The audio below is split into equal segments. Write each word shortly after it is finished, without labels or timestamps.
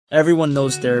Everyone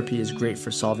knows therapy is great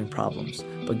for solving problems,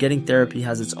 but getting therapy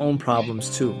has its own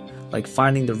problems too, like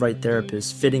finding the right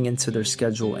therapist, fitting into their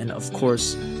schedule, and of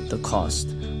course, the cost.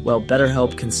 Well,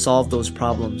 BetterHelp can solve those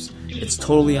problems. It's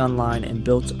totally online and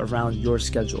built around your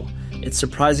schedule. It's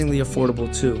surprisingly affordable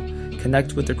too.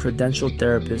 Connect with a credentialed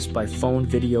therapist by phone,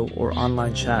 video, or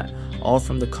online chat, all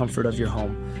from the comfort of your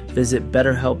home. Visit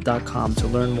BetterHelp.com to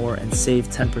learn more and save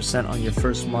 10% on your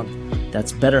first month.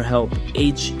 That's BetterHelp,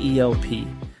 H-E-L-P.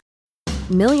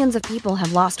 Millions of people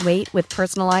have lost weight with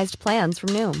personalized plans from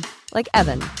Noom. Like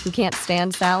Evan, who can't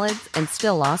stand salads and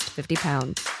still lost 50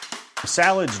 pounds.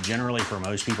 Salads generally for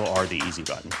most people are the easy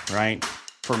button, right?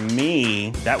 For me,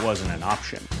 that wasn't an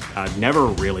option. I never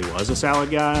really was a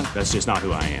salad guy. That's just not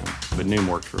who I am. But Noom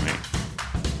worked for me.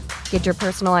 Get your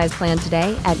personalized plan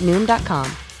today at Noom.com.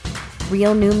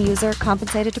 Real Noom user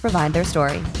compensated to provide their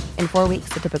story. In 4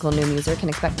 weeks, the typical Noom user can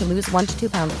expect to lose 1 to 2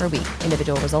 pounds per week.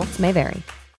 Individual results may vary.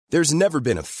 There's never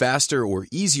been a faster or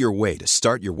easier way to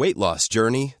start your weight loss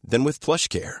journey than with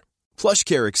PlushCare.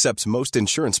 PlushCare accepts most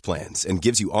insurance plans and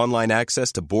gives you online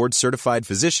access to board-certified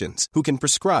physicians who can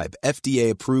prescribe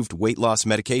FDA-approved weight loss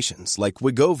medications like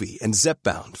Wegovy and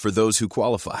Zepbound for those who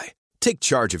qualify. Take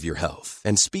charge of your health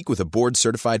and speak with a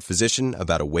board-certified physician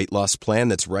about a weight loss plan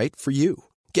that's right for you.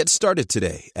 Get started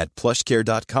today at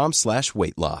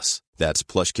plushcare.com/weight loss. That's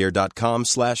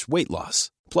plushcare.com/weight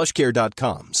loss.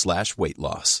 plushcare.com/weight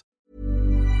loss.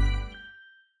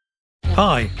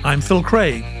 Hi, I'm Phil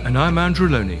Craig. And I'm Andrew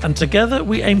Loney. And together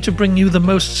we aim to bring you the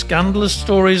most scandalous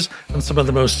stories and some of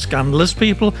the most scandalous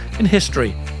people in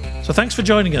history. So thanks for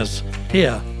joining us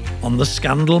here on the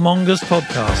Scandalmongers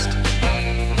podcast.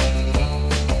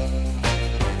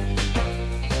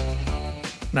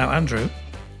 Now, Andrew,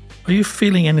 are you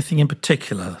feeling anything in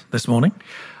particular this morning?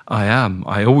 I am.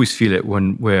 I always feel it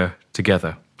when we're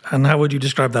together. And how would you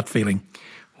describe that feeling?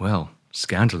 Well,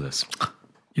 scandalous.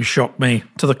 You shocked me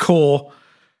to the core.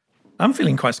 I'm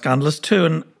feeling quite scandalous too,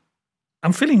 and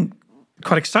I'm feeling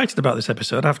quite excited about this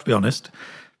episode, I have to be honest,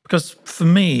 because for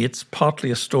me, it's partly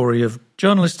a story of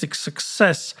journalistic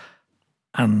success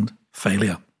and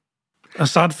failure. A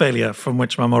sad failure from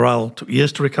which my morale took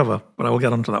years to recover, but I will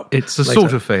get onto that It's a later.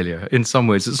 sort of failure. In some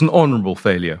ways, it's an honourable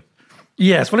failure.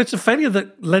 Yes, well, it's a failure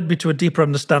that led me to a deeper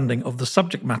understanding of the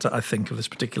subject matter, I think, of this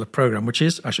particular programme, which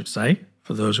is, I should say,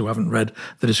 for those who haven't read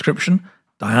the description,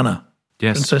 Diana.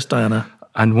 Yes. Princess Diana.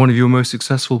 And one of your most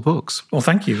successful books. Well,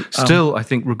 thank you. Still, I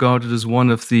think, regarded as one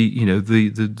of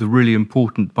the really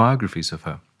important biographies of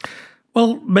her.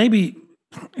 Well, maybe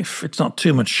if it's not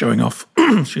too much showing off,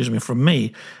 excuse me, from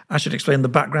me, I should explain the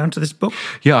background to this book.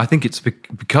 Yeah, I think it's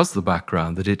because of the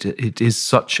background that it is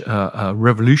such a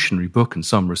revolutionary book in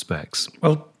some respects.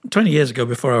 Well, 20 years ago,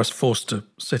 before I was forced to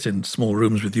sit in small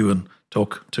rooms with you and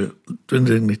talk to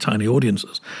dwindlingly tiny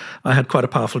audiences, I had quite a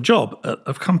powerful job at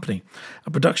a company,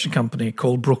 a production company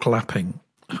called Brook Lapping,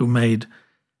 who made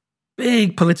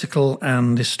big political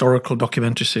and historical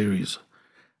documentary series.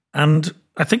 And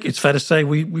I think it's fair to say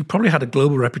we probably had a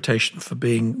global reputation for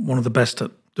being one of the best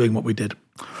at doing what we did.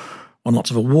 Won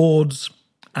lots of awards,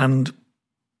 and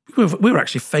we were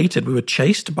actually feted. We were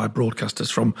chased by broadcasters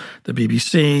from the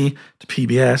BBC to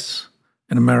PBS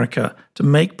in America to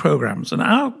make programs. And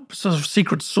our sort of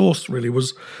secret sauce really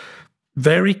was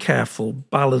very careful,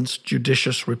 balanced,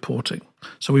 judicious reporting.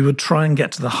 So we would try and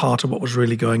get to the heart of what was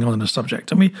really going on in a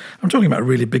subject. And I'm talking about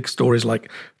really big stories like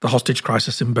the hostage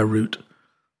crisis in Beirut,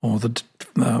 or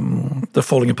the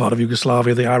falling apart of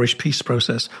Yugoslavia, the Irish peace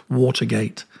process,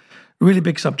 Watergate, really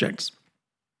big subjects.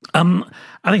 I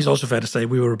think it's also fair to say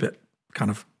we were a bit kind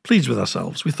of pleased with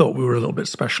ourselves. We thought we were a little bit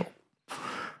special.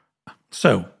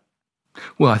 So,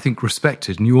 well, I think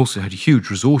respected, and you also had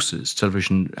huge resources.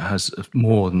 Television has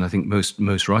more than I think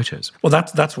most writers. Well,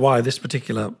 that's why this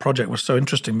particular project was so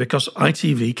interesting, because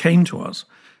ITV came to us.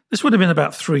 This would have been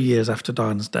about 3 years after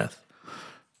Diana's death.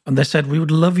 And they said, we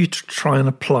would love you to try and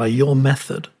apply your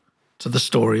method to the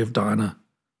story of Diana,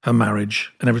 her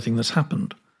marriage, and everything that's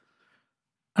happened.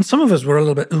 And some of us were a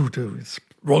little bit, it's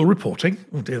royal reporting.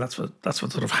 Oh dear, that's what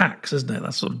sort of hacks, isn't it?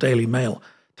 That's sort of Daily Mail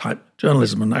type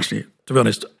journalism. And actually, to be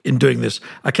honest, in doing this,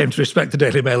 I came to respect the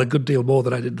Daily Mail a good deal more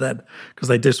than I did then, because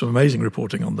they did some amazing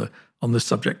reporting on this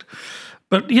subject.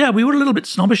 But yeah, we were a little bit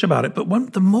snobbish about it.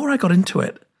 But the more I got into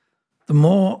it, the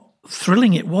more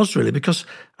thrilling it was, really, because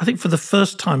I think for the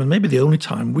first time, and maybe the only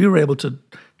time, we were able to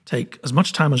take as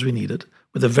much time as we needed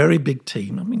with a very big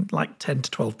team. I mean, like 10 to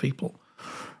 12 people.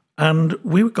 And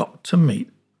we got to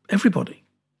meet everybody.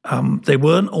 They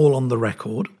weren't all on the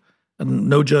record, and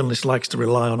no journalist likes to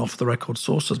rely on off-the-record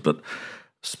sources, but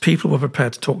people were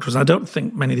prepared to talk to us. I don't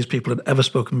think many of these people had ever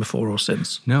spoken before or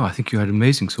since. No, I think you had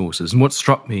amazing sources. And what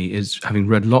struck me is, having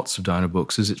read lots of Diana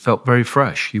books, is it felt very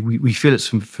fresh. We feel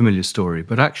it's a familiar story,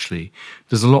 but actually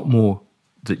there's a lot more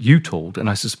that you told, and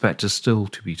I suspect is still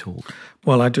to be told.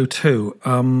 Well, I do too.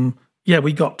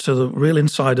 We got to the real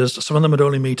insiders. Some of them would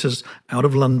only meet us out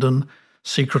of London,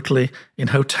 secretly, in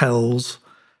hotels,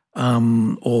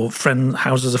 or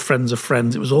houses of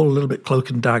friends. It was all a little bit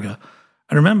cloak and dagger.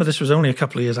 And remember, this was only a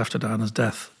couple of years after Diana's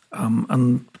death,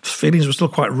 and feelings were still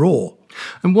quite raw.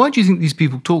 And why do you think these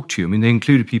people talked to you? I mean, they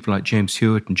included people like James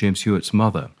Hewitt and James Hewitt's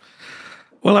mother.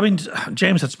 Well, I mean,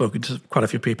 James had spoken to quite a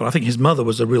few people. I think his mother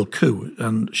was a real coup,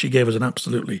 and she gave us an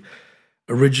absolutely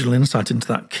original insight into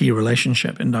that key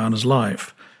relationship in Diana's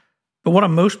life. But what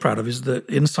I'm most proud of is the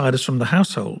insiders from the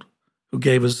household who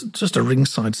gave us just a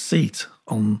ringside seat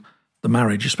on the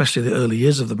marriage, especially the early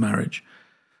years of the marriage.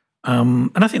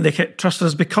 And I think they trusted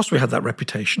us because we had that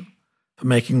reputation for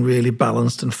making really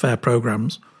balanced and fair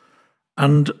programs.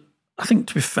 And I think,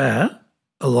 to be fair,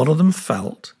 a lot of them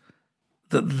felt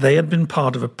that they had been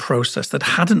part of a process that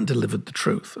hadn't delivered the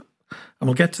truth. And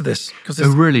we'll get to this.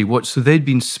 Oh, really? What? So they'd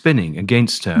been spinning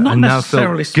against her not and now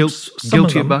necessarily felt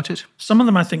guilty about it? Some of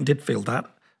them, I think, did feel that.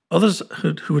 Others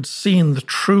who had seen the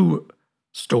true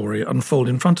story unfold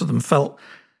in front of them felt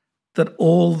that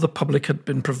all the public had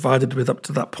been provided with up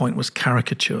to that point was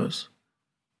caricatures,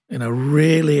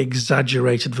 really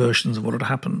exaggerated versions of what had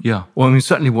happened. Yeah. Well, I mean,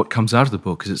 certainly what comes out of the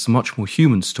book is it's a much more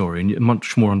human story and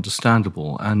much more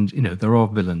understandable. And, there are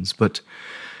villains, but,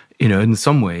 in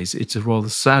some ways, it's a rather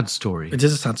sad story. It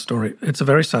is a sad story. It's a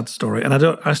very sad story. And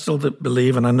I still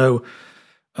believe, and I know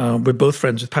we're both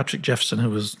friends with Patrick Jefferson, who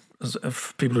was,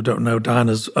 if people who don't know,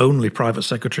 Diana's only private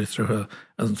secretary through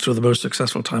the most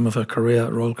successful time of her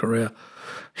royal career.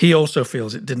 He also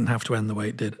feels it didn't have to end the way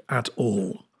it did at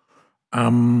all.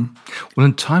 Well,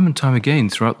 and time again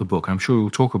throughout the book, I'm sure we'll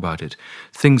talk about it,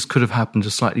 things could have happened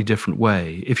a slightly different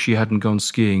way if she hadn't gone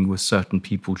skiing with certain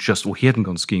people he hadn't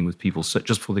gone skiing with people just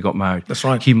before they got married. That's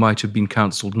right. He might have been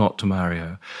counselled not to marry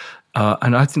her.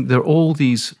 And I think there are all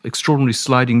these extraordinary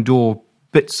sliding door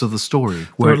bits of the story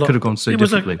where it could have gone so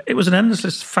differently. It was an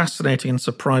endlessly fascinating and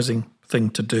surprising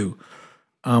thing to do.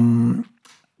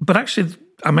 But actually,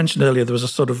 I mentioned earlier there was a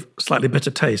sort of slightly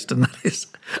bitter taste, and that is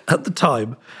at the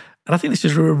time, and I think this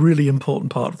is a really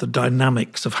important part of the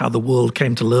dynamics of how the world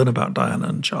came to learn about Diana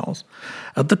and Charles.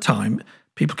 At the time,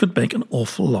 people could make an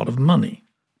awful lot of money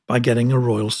by getting a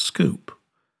royal scoop,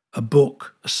 a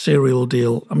book, a serial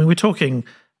deal. I mean, we're talking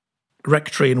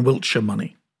rectory in Wiltshire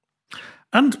money.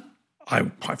 And I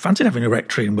quite fancied having a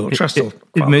rectory in Wiltshire.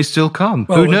 It may still come.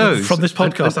 Well, who knows? From this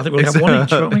podcast, I think we'll have one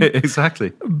each, won't we?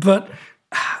 Exactly. But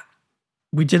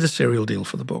we did a serial deal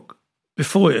for the book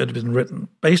before it had been written,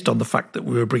 based on the fact that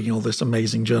we were bringing all this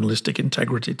amazing journalistic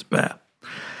integrity to bear.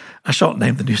 I shan't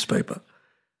name the newspaper.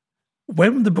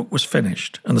 When the book was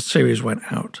finished and the series went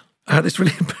out, I had this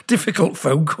really difficult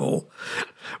phone call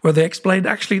where they explained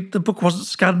actually the book wasn't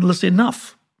scandalous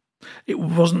enough. It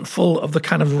wasn't full of the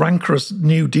kind of rancorous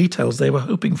new details they were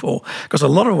hoping for, because a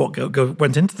lot of what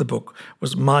went into the book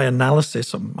was my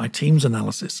analysis, and my team's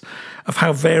analysis, of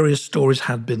how various stories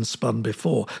had been spun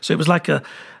before. So it was like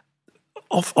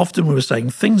often we were saying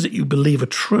things that you believe are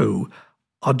true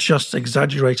are just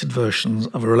exaggerated versions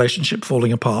of a relationship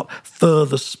falling apart,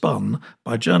 further spun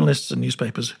by journalists and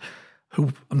newspapers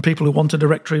and people who wanted a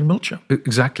rectory in Wiltshire.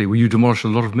 Exactly. Well, you demolished a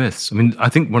lot of myths. I mean, I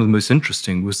think one of the most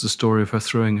interesting was the story of her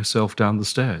throwing herself down the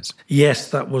stairs. Yes,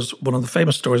 that was one of the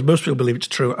famous stories. Most people believe it's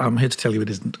true. I'm here to tell you it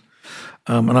isn't.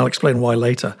 And I'll explain why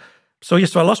later. So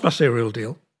I lost my serial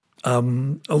deal.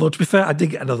 Although, to be fair, I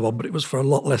did get another one, but it was for a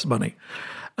lot less money.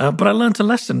 But I learned a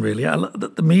lesson, really.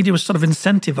 That the media was sort of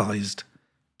incentivized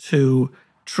to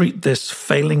treat this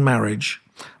failing marriage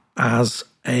as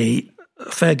a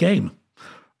fair game.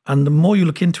 And the more you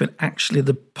look into it, actually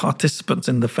the participants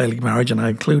in the failing marriage, and I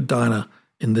include Diana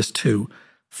in this too,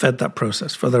 fed that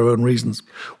process for their own reasons.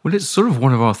 Well, it's sort of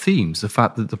one of our themes, the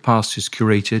fact that the past is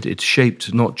curated, it's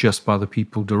shaped not just by the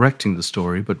people directing the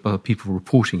story, but by the people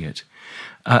reporting it.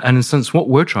 And in a sense, what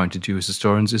we're trying to do as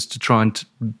historians is to try and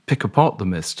pick apart the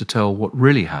myths to tell what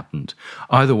really happened,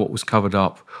 either what was covered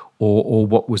up or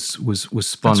what was spun,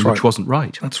 That's right. Which wasn't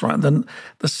right. That's right. And then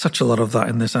there's such a lot of that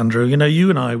in this, Andrew. You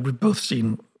and I, we've both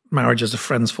seen marriages of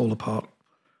friends fall apart,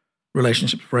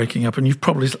 relationships breaking up, and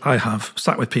I have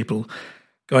sat with people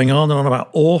going on and on about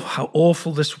how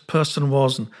awful this person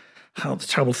was and how the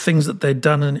terrible things that they'd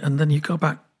done, and then you go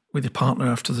back with your partner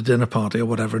after the dinner party or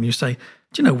whatever, and you say,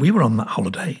 do you know, we were on that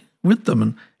holiday with them,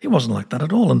 and it wasn't like that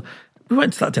at all, and we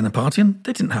went to that dinner party, and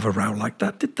they didn't have a row like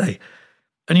that, did they?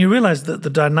 And you realize that the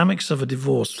dynamics of a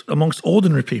divorce amongst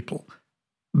ordinary people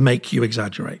make you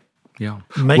exaggerate. Yeah.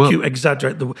 You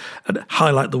exaggerate and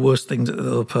highlight the worst things that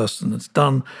the other person has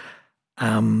done.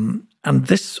 And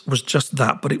this was just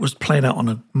that, but it was played out on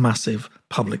a massive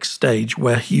public stage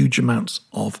where huge amounts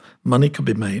of money could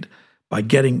be made by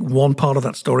getting one part of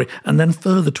that story and then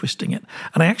further twisting it.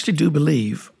 And I actually do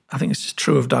believe, I think this is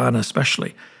true of Diana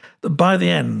especially, that by the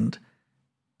end,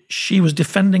 she was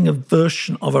defending a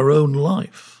version of her own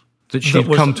life that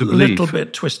she'd come to believe. A little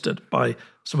bit twisted by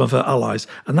some of her allies.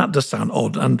 And that does sound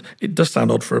odd. And it does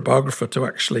sound odd for a biographer to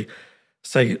actually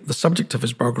say the subject of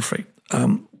his biography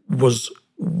was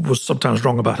sometimes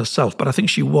wrong about herself. But I think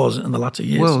she was in the latter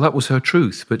years. Well, that was her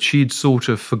truth. But she'd sort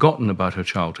of forgotten about her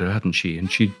childhood, hadn't she? And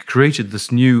she'd created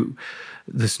this new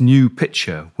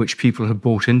picture which people had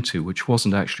bought into, which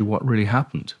wasn't actually what really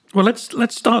happened. Well,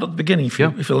 let's start at the beginning, if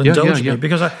you'll indulge me,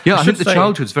 because I think the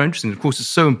childhood is very interesting. Of course, it's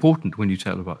so important when you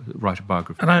write a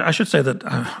biography. And I should say that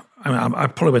I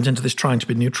probably went into this trying to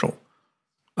be neutral.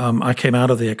 I came out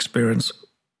of the experience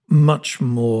much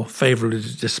more favourably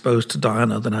disposed to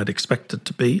Diana than I'd expected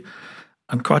to be,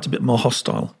 and quite a bit more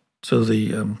hostile to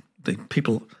the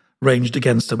people ranged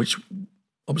against her, which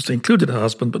obviously included her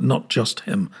husband, but not just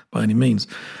him by any means.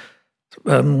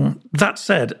 That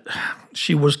said,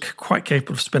 she was quite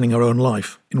capable of spinning her own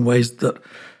life in ways that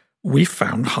we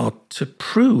found hard to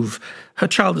prove. Her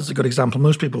child is a good example.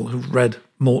 Most people who've read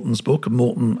Morton's book,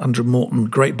 Andrew Morton,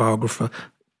 great biographer,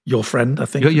 your friend, I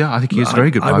think. Yeah, I think he's a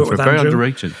very good biographer, very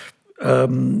underrated.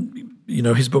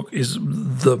 His book is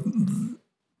the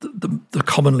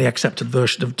commonly accepted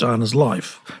version of Diana's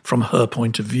life from her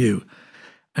point of view.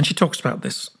 And she talks about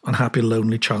this unhappy,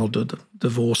 lonely childhood,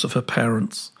 divorce of her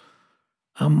parents.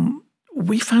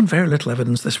 We found very little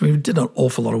evidence of this. We did an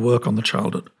awful lot of work on the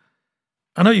childhood.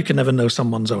 I know you can never know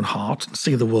someone's own heart and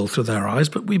see the world through their eyes,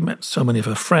 but we met so many of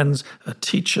her friends, her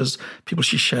teachers, people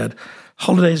she shared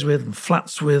holidays with and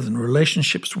flats with and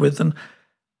relationships with. And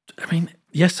I mean,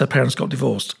 yes, her parents got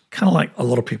divorced, kind of like a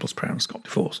lot of people's parents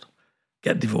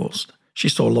get divorced. She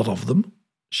saw a lot of them.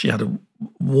 She had a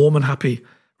warm and happy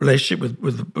relationship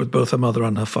with both her mother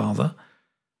and her father,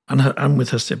 and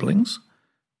with her siblings.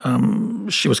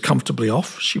 She was comfortably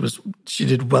off. She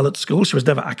did well at school. She was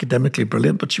never academically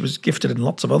brilliant, but she was gifted in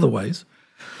lots of other ways.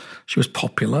 She was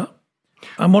popular.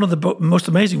 And one of the most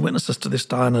amazing witnesses to this,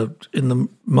 Diana, in the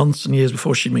months and years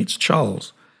before she meets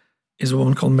Charles, is a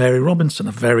woman called Mary Robinson,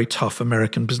 a very tough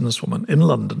American businesswoman in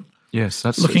London. Yes,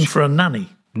 that's looking for a nanny.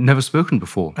 Never spoken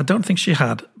before. I don't think she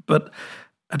had,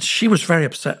 and she was very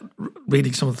upset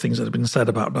reading some of the things that had been said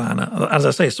about Diana. As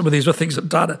I say, some of these were things that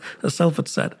Diana herself had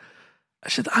said. I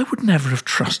said, I would never have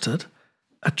trusted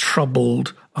a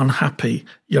troubled, unhappy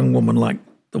young woman like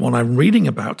the one I'm reading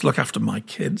about to look after my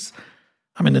kids.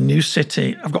 I'm in a new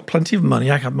city. I've got plenty of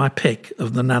money. I have my pick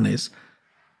of the nannies.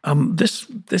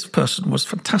 This person was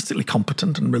fantastically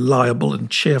competent and reliable and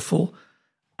cheerful.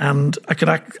 And I could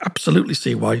absolutely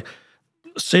see why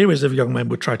a series of young men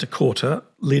would try to court her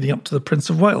leading up to the Prince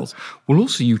of Wales. Well,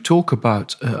 also you talk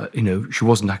about, she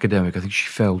wasn't academic. I think she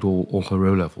failed all her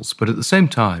O-levels. But at the same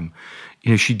time,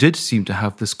 she did seem to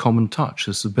have this common touch,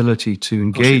 this ability to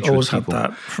engage with people.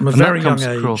 Had that from a very young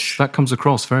age. That comes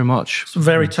across very much. Some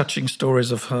very touching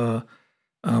stories of her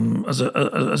as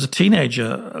a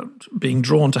teenager being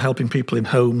drawn to helping people in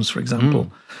homes, for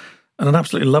example. And an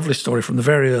absolutely lovely story from the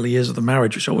very early years of the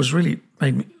marriage, which always really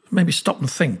made me stop and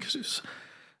think. It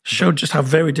showed just how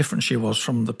very different she was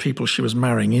from the people she was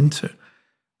marrying into.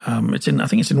 I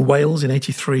think it's in Wales in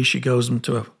 1983. She goes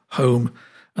into a home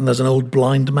and there's an old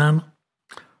blind man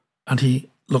and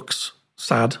he looks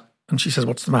sad and she says,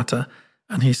 "What's the matter?"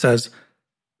 And he says,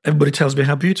 "Everybody tells me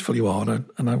how beautiful you are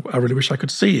and I really wish I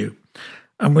could see you."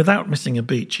 And without missing a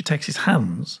beat, she takes his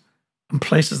hands and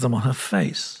places them on her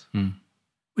face,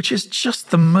 which is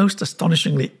just the most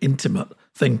astonishingly intimate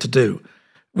thing to do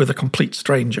with a complete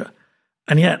stranger.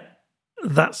 And yet,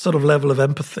 that sort of level of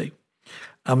empathy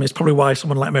is probably why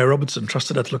someone like Mary Robinson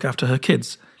trusted her to look after her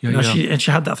kids.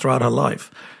 She had that throughout her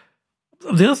life.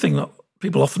 The other thing that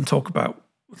people often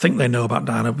think they know about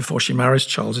Diana before she marries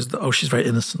Charles is that, she's very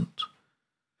innocent.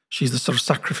 She's the sort of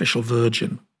sacrificial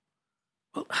virgin.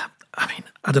 Well, I mean,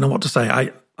 I don't know what to say.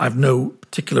 I have no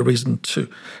particular reason to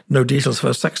know details of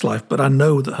her sex life, but I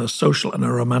know that her social and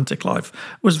her romantic life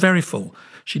was very full.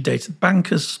 She dated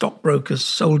bankers, stockbrokers,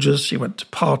 soldiers. She went to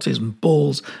parties and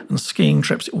balls and skiing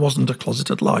trips. It wasn't a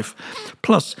closeted life.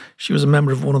 Plus, she was a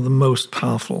member of one of the most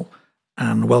powerful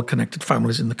and well-connected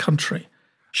families in the country.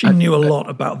 She knew a lot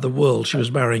about the world she was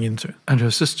marrying into. And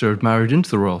her sister had married into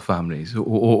the royal families,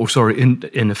 or sorry,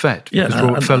 in effect, because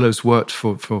Robert Fellows worked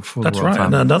for the royal family. That's right,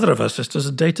 and another of her sisters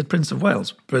had dated Prince of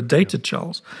Wales, but dated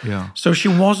Charles. Yeah. So she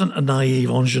wasn't a naive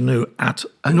ingenue at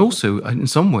all. And also, in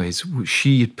some ways,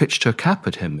 she had pitched her cap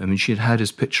at him. I mean, she had had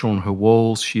his picture on her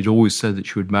walls. She'd always said that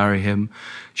she would marry him.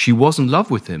 She was in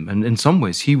love with him, and in some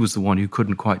ways, he was the one who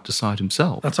couldn't quite decide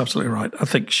himself. That's absolutely right. I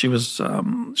think she was, I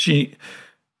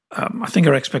think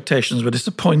her expectations were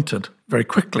disappointed very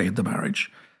quickly in the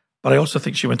marriage, but I also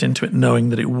think she went into it knowing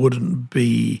that it wouldn't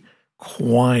be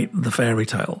quite the fairy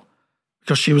tale,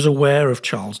 because she was aware of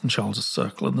Charles and Charles's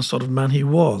circle and the sort of man he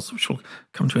was, which we'll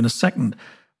come to in a second.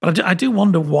 But I do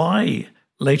wonder why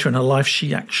later in her life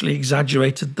she actually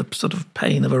exaggerated the sort of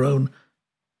pain of her own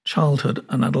childhood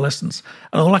and adolescence.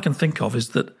 And all I can think of is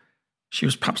that she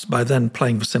was perhaps by then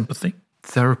playing for sympathy.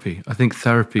 Therapy. I think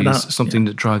therapy is something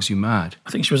that drives you mad.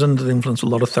 I think she was under the influence of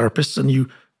a lot of therapists,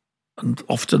 and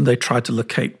often they try to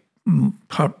locate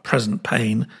present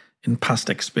pain in past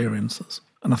experiences.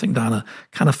 And I think Diana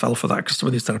kind of fell for that, because some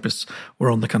of these therapists were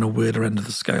on the kind of weirder end of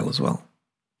the scale as well.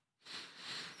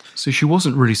 So she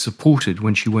wasn't really supported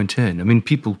when she went in. I mean,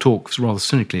 people talk rather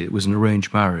cynically. It was an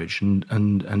arranged marriage,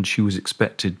 and she was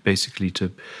expected basically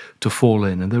to fall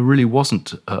in. And there really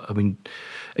wasn't. I mean,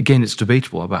 again, it's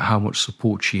debatable about how much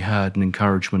support she had and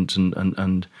encouragement,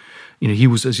 and he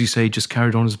was, as you say, just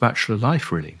carried on his bachelor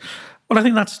life, really. Well, I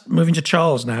think that's moving to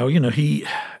Charles now. He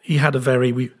had a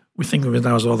very, we think of him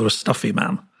now as rather a stuffy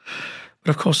man. But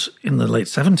of course, in the late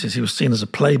 70s, he was seen as a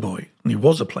playboy, and he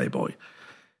was a playboy.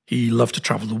 He loved to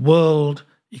travel the world.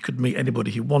 He could meet anybody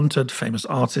he wanted, famous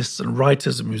artists and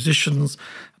writers and musicians,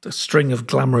 had a string of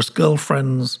glamorous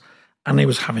girlfriends, and he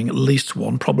was having at least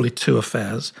one, probably two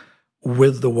affairs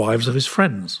with the wives of his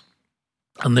friends.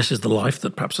 And this is the life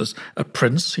that perhaps as a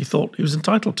prince he thought he was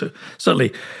entitled to.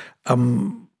 Certainly,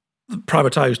 the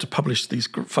Private Eye used to publish these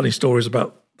funny stories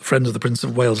about the friends of the Prince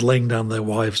of Wales laying down their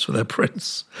wives for their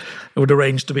prince. They would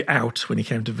arrange to be out when he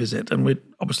came to visit. And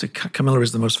obviously Camilla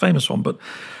is the most famous one, but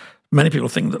many people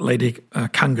think that Lady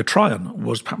Kanga Tryon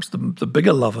was perhaps the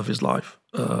bigger love of his life,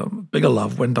 bigger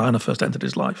love when Diana first entered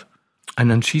his life.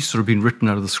 And then she's sort of been written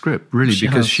out of the script, really,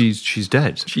 because she's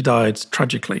dead. She died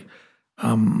tragically.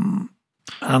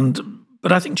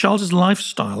 But I think Charles's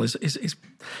lifestyle is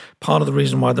part of the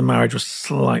reason why the marriage was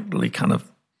slightly kind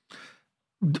of,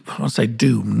 I won't say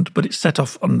doomed, but it set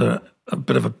off under a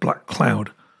bit of a black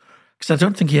cloud. Because I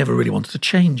don't think he ever really wanted to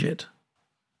change it.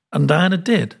 And Diana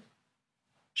did.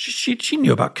 She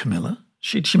knew about Camilla.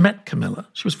 She met Camilla.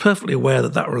 She was perfectly aware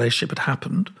that relationship had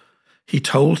happened. He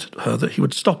told her that he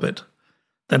would stop it.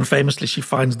 Then famously she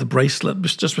finds the bracelet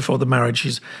just before the marriage.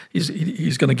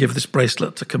 He's going to give this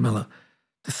bracelet to Camilla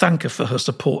to thank her for her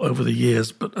support over the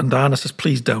years. And Diana says,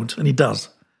 please don't. And he does.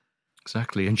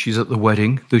 Exactly. And she's at the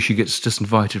wedding, though she gets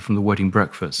disinvited from the wedding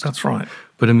breakfast. That's right.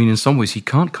 But I mean, in some ways, he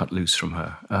can't cut loose from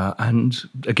her. And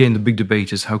again, the big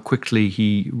debate is how quickly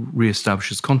he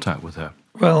reestablishes contact with her.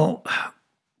 Well,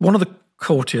 one of the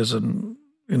courtiers, and,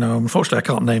 unfortunately I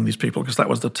can't name these people because that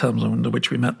was the terms under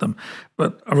which we met them,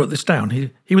 but I wrote this down.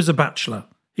 He was a bachelor.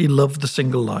 He loved the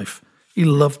single life. He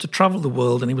loved to travel the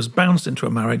world, and he was bounced into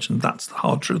a marriage, and that's the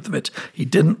hard truth of it. He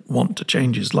didn't want to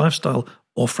change his lifestyle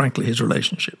or, frankly, his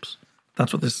relationships.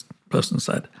 That's what this person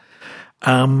said.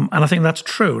 And I think that's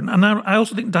true. And I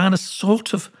also think Diana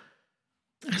sort of,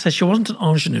 I said she wasn't an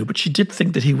ingenue, but she did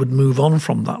think that he would move on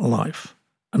from that life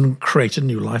and create a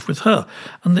new life with her.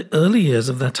 And the early years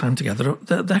of their time together,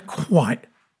 they're quite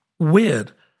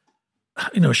weird.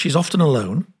 She's often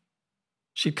alone.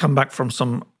 She'd come back from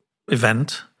some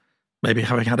event, maybe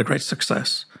having had a great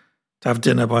success, to have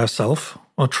dinner by herself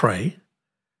on a tray.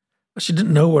 But she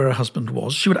didn't know where her husband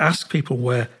was. She would ask people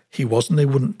where he was, and they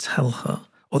wouldn't tell her,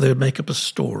 or they would make up a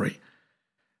story.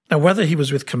 Now, whether he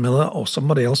was with Camilla or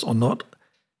somebody else or not,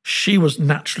 she was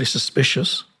naturally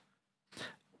suspicious.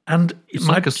 And it's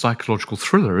like a psychological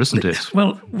thriller, isn't it?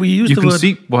 Well, we use the word... You can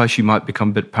see why she might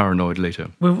become a bit paranoid later.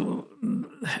 Well,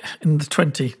 in the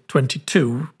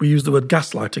 2022, we use the word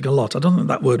gaslighting a lot. I don't think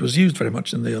that word was used very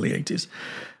much in the early 80s.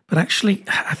 But actually,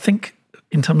 I think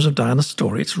in terms of Diana's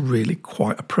story, it's really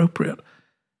quite appropriate.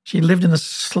 She lived in a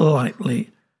slightly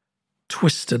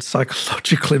twisted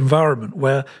psychological environment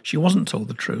where she wasn't told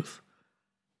the truth.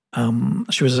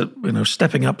 She was,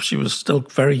 stepping up. She was still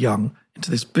very young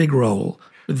into this big role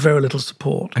with very little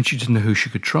support. And she didn't know who she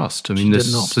could trust. I mean,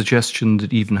 there's suggestion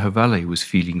that even her valet was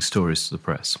feeding stories to the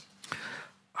press.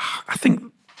 I think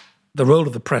the role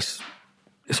of the press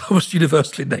is almost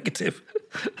universally negative.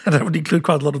 And I would include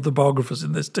quite a lot of the biographers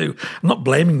in this too. I'm not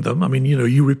blaming them. I mean,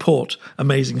 you report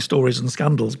amazing stories and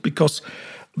scandals because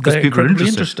They're people are incredibly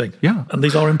interested. interesting. Yeah. And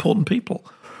these are important people.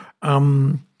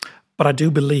 But I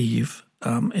do believe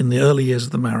in the early years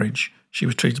of the marriage, she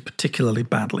was treated particularly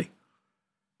badly.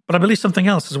 But I believe something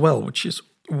else as well, which is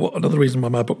another reason why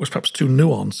my book was perhaps too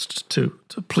nuanced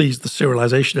to please the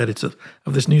serialization editor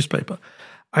of this newspaper.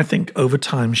 I think over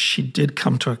time she did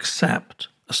come to accept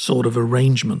a sort of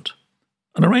arrangement,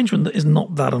 an arrangement that is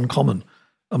not that uncommon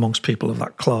amongst people of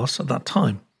that class at that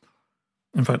time.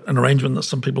 In fact, an arrangement that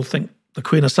some people think the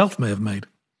Queen herself may have made.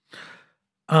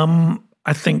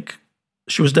 I think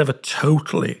she was never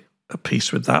totally at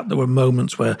peace with that. There were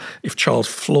moments where if Charles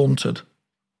flaunted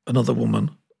another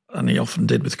woman, and he often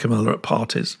did with Camilla at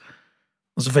parties,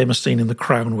 there's a famous scene in The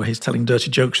Crown where he's telling dirty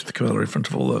jokes with Camilla in front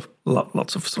of all the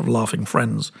lots of sort of laughing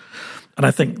friends. And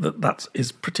I think that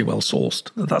is pretty well sourced,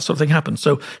 that sort of thing happened.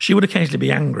 So she would occasionally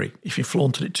be angry if he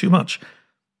flaunted it too much.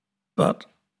 But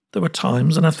there were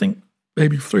times, and I think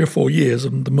maybe 3 or 4 years,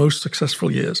 and the most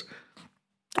successful years,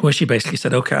 where she basically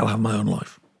said, okay, I'll have my own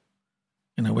life.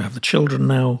 You know, we have the children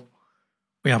now,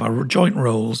 we have our joint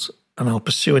roles, and I'll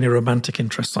pursue any romantic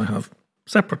interests I have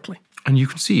separately. And you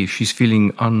can see she's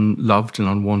feeling unloved and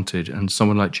unwanted, and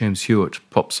someone like James Hewitt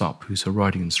pops up, who's her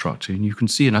writing instructor, and you can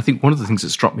see, and I think one of the things that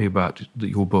struck me about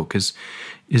your book is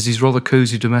these rather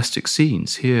cosy domestic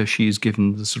scenes. Here she is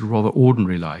given the sort of rather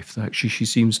ordinary life that actually she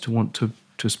seems to want to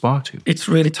aspire to. It's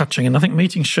really touching, and I think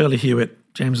meeting Shirley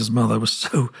Hewitt, James's mother, was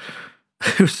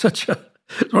it was such one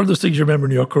of those things you remember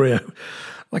in your career.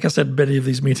 Like I said, many of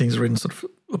these meetings are in sort of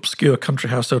obscure country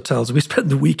house hotels. We spent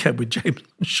the weekend with James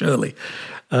and Shirley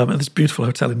at this beautiful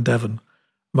hotel in Devon.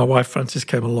 My wife, Frances,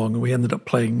 came along and we ended up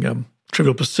playing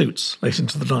Trivial Pursuits late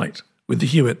into the night with the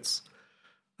Hewitts.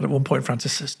 And at one point,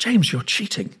 Frances says, James, you're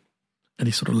cheating. And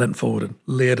he sort of leant forward and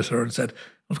leered at her and said,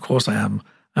 of course I am.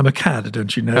 I'm a cad,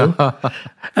 don't you know?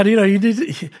 And, you know, you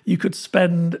didn't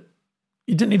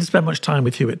need to spend much time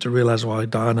with Hewitt to realise why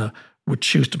Diana would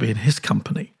choose to be in his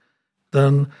company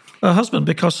than her husband,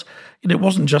 because it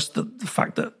wasn't just the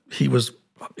fact that he was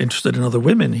interested in other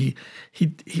women. He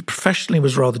professionally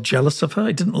was rather jealous of her.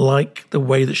 He didn't like the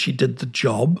way that she did the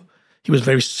job. He was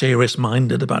very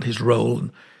serious-minded about his role,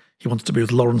 and he wanted to be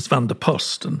with Lawrence van der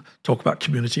Post and talk about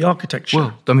community architecture.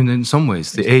 Well, I mean, in some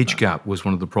ways, the age gap was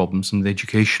one of the problems, and the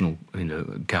educational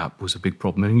gap was a big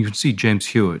problem. And you can see James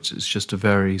Hewitt is just a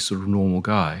very sort of normal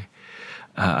guy.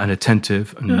 And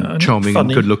attentive and charming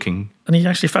and good-looking. And he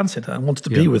actually fancied her and wanted to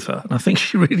be with her. And I think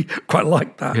she really quite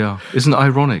liked that. Yeah. Isn't it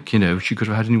ironic, she could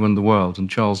have had anyone in the world and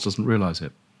Charles doesn't realise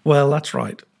it. Well, that's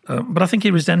right. But I think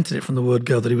he resented it from the word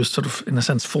go, that he was sort of, in a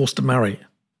sense, forced to marry.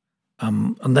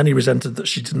 And then he resented that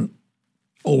she didn't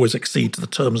always accede to the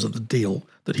terms of the deal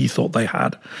that he thought they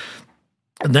had.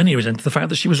 And then he resented the fact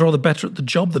that she was rather better at the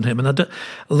job than him. And a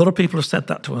lot of people have said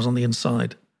that to us on the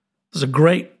inside. There's a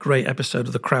great, great episode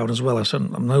of The Crown as well. I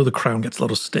know The Crown gets a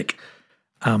lot of stick,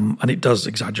 and it does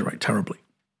exaggerate terribly.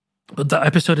 But that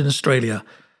episode in Australia,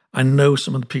 I know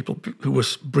some of the people who were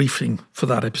briefing for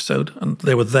that episode, and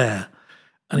they were there.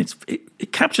 And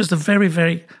it captures the very,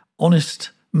 very honest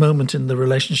moment in the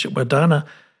relationship where Diana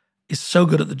is so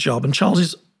good at the job, and Charles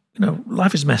is,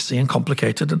 life is messy and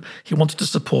complicated, and he wanted to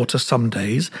support her some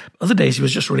days. Other days he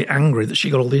was just really angry that she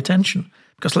got all the attention.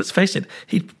 Because let's face it,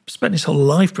 he'd spent his whole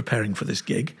life preparing for this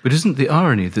gig. But isn't the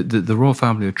irony that the royal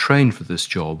family are trained for this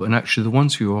job, and actually the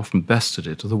ones who are often best at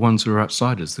it are the ones who are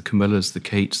outsiders, the Camillas, the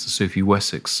Kates, the Sophie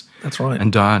Wessexs. That's right.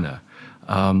 And Diana.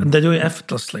 And they do it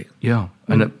effortlessly. Yeah.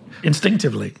 And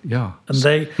instinctively. Yeah.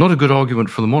 And not a good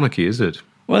argument for the monarchy, is it?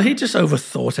 Well, he just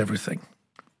overthought everything.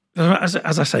 As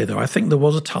I say, though, I think there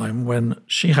was a time when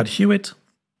she had Hewitt,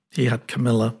 he had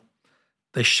Camilla,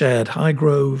 they shared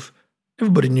Highgrove.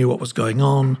 Everybody knew what was going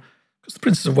on, because the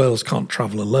Princess of Wales can't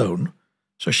travel alone.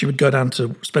 So she would go down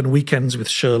to spend weekends with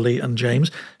Shirley and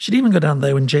James. She'd even go down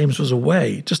there when James was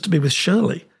away, just to be with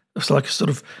Shirley. It was like a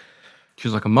sort of... She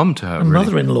was like a mum to her, a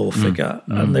mother-in-law figure.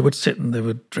 And they would sit and they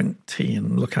would drink tea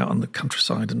and look out on the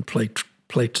countryside and play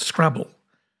Scrabble.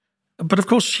 But of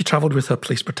course, she travelled with her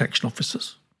police protection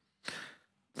officers.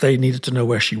 They needed to know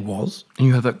where she was. And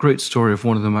you have that great story of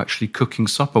one of them actually cooking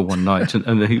supper one night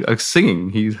and singing.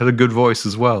 He had a good voice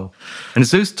as well. And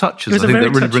it's those touches, I think, that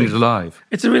really bring it alive.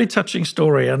 It's a really touching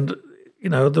story. And,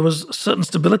 there was a certain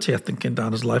stability, I think, in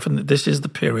Diana's life. And this is the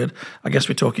period, I guess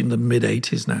we're talking the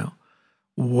mid-80s now,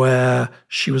 where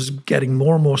she was getting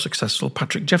more and more successful.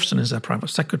 Patrick Jefferson is her private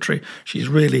secretary. She's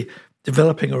really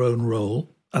developing her own role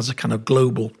as a kind of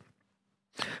global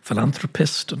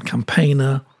philanthropist and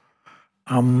campaigner.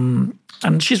 And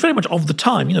she's very much of the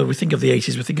time. We think of the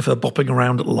 80s, we think of her bopping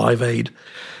around at Live Aid,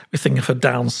 we think of her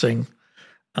dancing.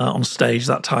 on stage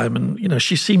that time. And,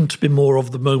 she seemed to be more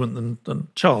of the moment than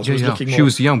Charles. Yeah, was she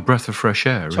was a young breath of fresh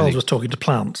air, really. Charles was talking to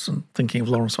plants and thinking of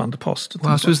Lawrence van der Post.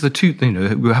 Well, I suppose the two,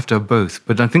 we have to have both.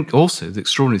 But I think also the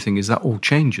extraordinary thing is that all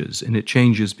changes, and it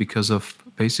changes because of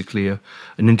basically an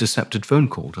intercepted phone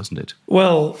call, doesn't it?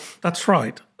 Well, that's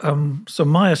right. So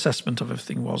my assessment of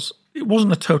everything was it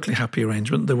wasn't a totally happy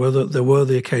arrangement. There were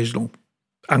the occasional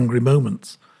angry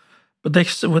moments, but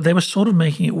they were sort of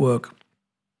making it work.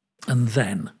 And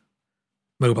then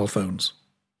mobile phones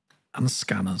and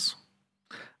scanners.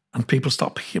 And people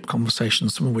start picking up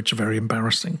conversations, some of which are very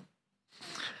embarrassing.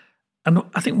 And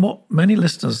I think what many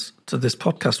listeners to this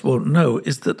podcast won't know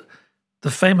is that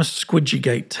the famous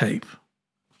Squidgygate tape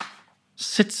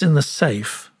sits in the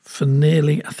safe for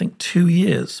nearly, I think, 2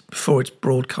 years before it's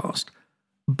broadcast.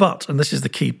 But, and this is the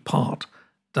key part,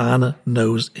 Diana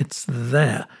knows it's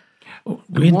there.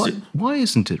 Why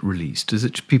isn't it released? Is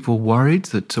it people worried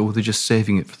or they're just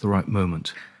saving it for the right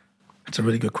moment? It's a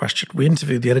really good question. We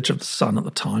interviewed the editor of The Sun at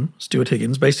the time, Stuart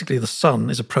Higgins. Basically, The Sun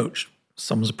was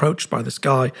approached by this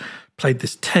guy, played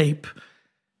this tape.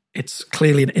 It's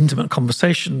clearly an intimate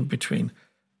conversation between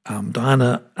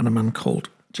Diana and a man called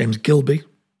James Gilby.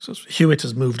 So Hewitt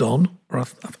has moved on,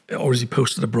 or is he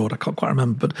posted abroad? I can't quite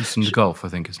remember. But he's in the Gulf, I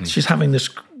think, isn't he? She's having this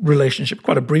relationship,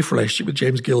 quite a brief relationship with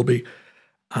James Gilby,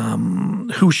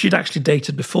 who she'd actually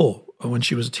dated before when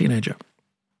she was a teenager,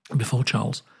 before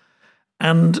Charles.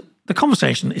 And the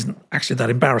conversation isn't actually that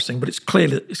embarrassing, but it's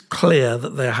clear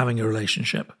that they're having a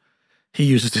relationship. He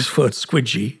uses this word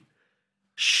squidgy.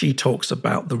 She talks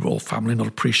about the royal family not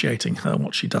appreciating her and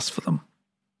what she does for them.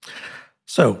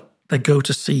 So they go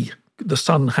to see the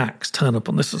Sun hacks turn up,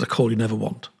 and this is a call you never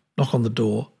want. Knock on the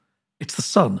door. It's the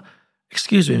Sun.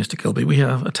 Excuse me, Mr. Gilby, we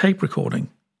have a tape recording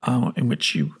in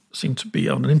which you seem to be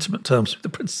on an intimate terms with the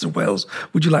Princess of Wales.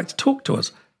 Would you like to talk to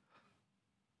us?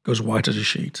 Goes white as a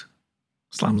sheet.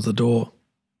 Slams the door.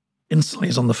 Instantly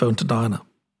is on the phone to Diana.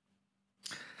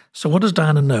 So what does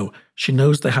Diana know? She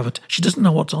knows they have it. She doesn't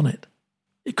know what's on it.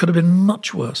 It could have been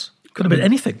much worse. It could have been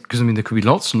anything. Because, there could be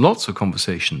lots and lots of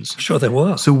conversations. Sure there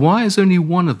were. So why is only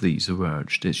one of these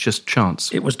emerged? It's just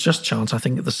chance. It was just chance. I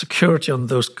think the security on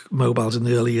those mobiles in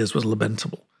the early years was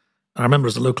lamentable. I remember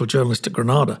as a local journalist at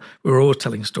Granada, we were always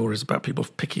telling stories about people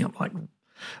picking up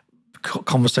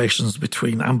conversations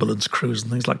between ambulance crews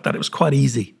and things like that. It was quite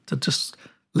easy to just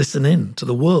listen in to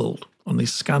the world on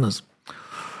these scanners.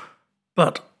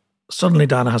 But suddenly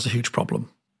Diana has a huge problem.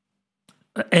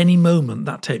 At any moment,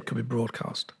 that tape could be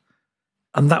broadcast.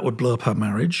 And that would blow up her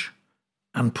marriage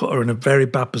and put her in a very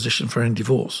bad position for any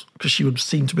divorce because she would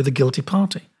seem to be the guilty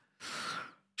party.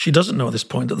 She doesn't know at this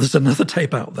point that there's another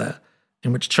tape out there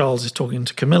in which Charles is talking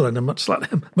to Camilla in a much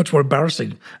more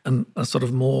embarrassing and a sort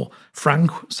of more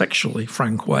sexually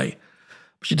frank way.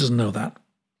 But she doesn't know that.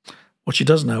 What she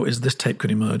does know is this tape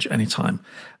could emerge any time.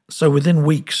 So within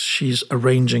weeks, she's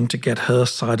arranging to get her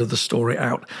side of the story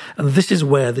out. And this is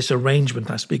where this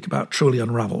arrangement I speak about truly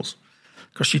unravels.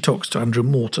 Because she talks to Andrew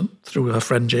Morton through her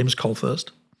friend James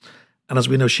Colthurst. And as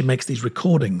we know, she makes these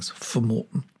recordings for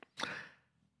Morton.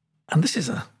 And this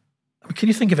is can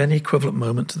you think of any equivalent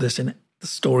moment to this in the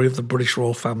story of the British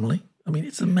royal family?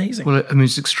 It's amazing. Well,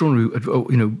 it's extraordinary.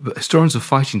 Historians are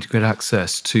fighting to get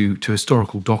access to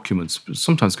historical documents,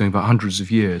 sometimes going back hundreds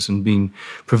of years and being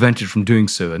prevented from doing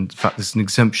so. And in fact, there's an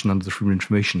exemption under the Freedom of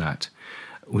Information Act,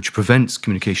 which prevents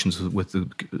communications with the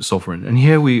sovereign. And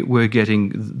here we're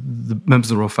getting the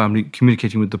members of the royal family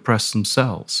communicating with the press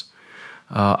themselves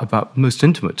about most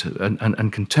intimate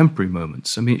and contemporary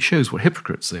moments. It shows what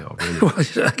hypocrites they are, really. Well,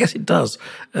 I guess it does.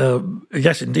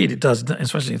 Yes, indeed it does,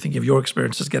 especially thinking of your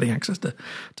experiences getting access to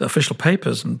official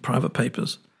papers and private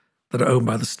papers that are owned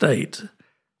by the state.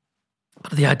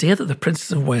 But the idea that the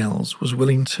Princess of Wales was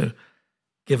willing to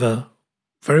give a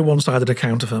very one-sided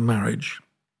account of her marriage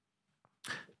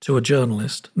to a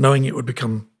journalist, knowing it would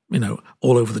become,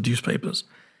 all over the newspapers,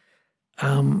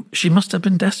 she must have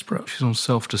been desperate. She's on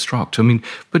self-destruct.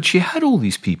 But she had all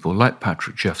these people like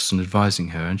Patrick Jefferson advising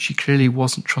her, and she clearly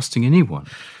wasn't trusting anyone,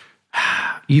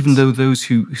 even though those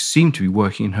who seemed to be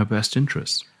working in her best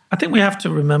interests. I think we have to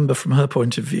remember from her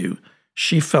point of view,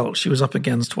 she felt she was up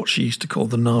against what she used to call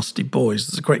the nasty boys.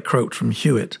 There's a great quote from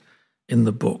Hewitt in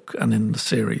the book and in the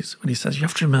series when he says, you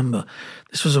have to remember,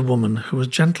 this was a woman who was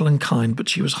gentle and kind, but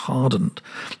she was hardened.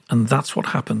 And that's what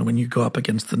happened when you go up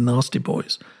against the nasty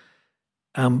boys.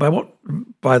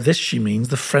 By this she means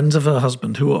the friends of her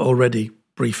husband who were already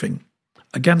briefing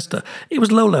against her. It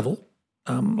was low level.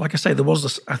 Like I say, there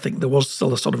was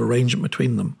still a sort of arrangement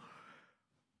between them.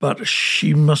 But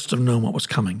she must have known what was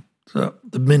coming. So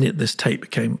the minute this tape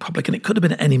became public, and it could have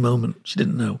been at any moment, she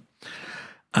didn't know.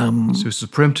 So it's a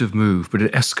preemptive move, but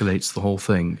it escalates the whole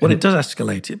thing. Well, it does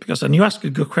escalate it because, and you ask a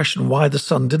good question, why the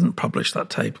Sun didn't publish that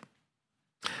tape.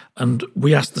 And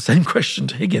we asked the same question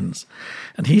to Higgins,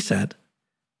 and he said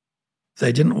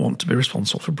they didn't want to be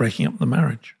responsible for breaking up the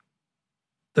marriage.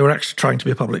 They were actually trying to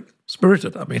be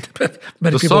public-spirited. I mean,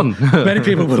 many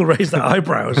people will raise their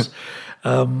eyebrows,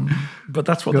 but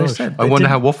that's what they said. I wonder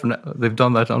how often they've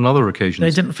done that on other occasions.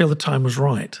 They didn't feel the time was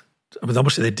right. I mean,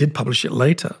 obviously they did publish it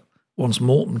later, once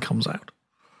Morton comes out.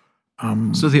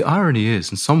 So the irony is,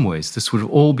 in some ways, this would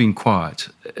have all been quiet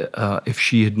if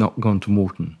she had not gone to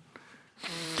Morton.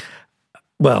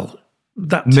 Well,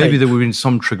 that maybe tape, there would have been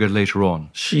some trigger later on.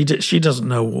 She doesn't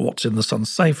know what's in the Sun's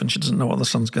safe, and she doesn't know what the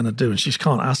Sun's going to do, and she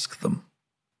can't ask them.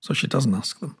 So she doesn't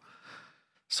ask them.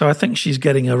 So I think she's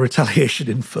getting a retaliation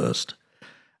in first.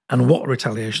 And what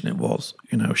retaliation it was.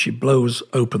 You know, she blows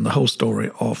open the whole story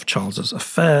of Charles's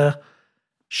affair.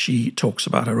 She talks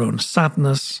about her own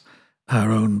sadness,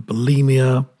 her own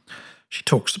bulimia. She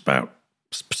talks about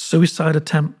suicide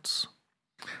attempts.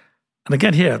 And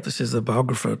again here, this is a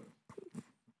biographer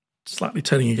slightly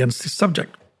turning against this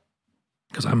subject,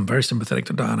 because I'm very sympathetic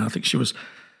to Diana. I think she was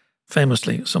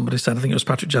famously, somebody said, I think it was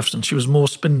Patrick Jefferson, she was more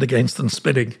spinned against than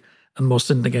spinning and more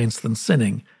sinned against than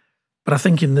sinning. But I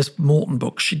think in this Morton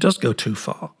book, she does go too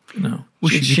far. You know, well,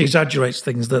 she exaggerates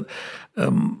things that...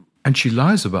 and she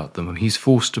lies about them. I mean, he's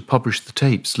forced to publish the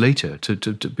tapes later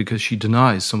because she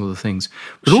denies some of the things.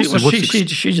 But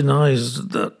she denies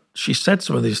that she said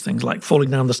some of these things, like falling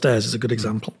down the stairs is a good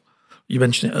example. You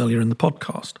mentioned it earlier in the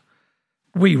podcast.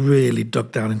 We really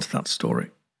dug down into that story,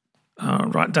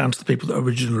 right down to the people that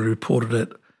originally reported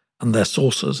it and their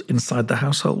sources inside the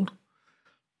household.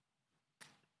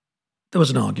 There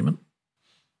was an argument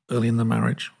early in the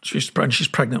marriage. She's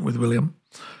pregnant with William.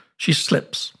 She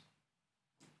slips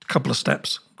a couple of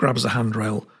steps, grabs a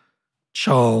handrail.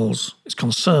 Charles is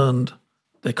concerned.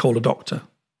 They call a doctor.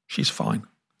 She's fine.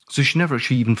 So she never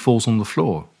actually even falls on the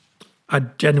floor. I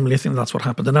genuinely think that's what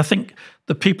happened. And I think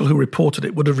the people who reported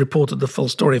it would have reported the full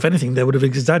story. If anything, they would have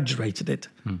exaggerated it.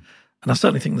 And I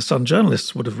certainly think the Sun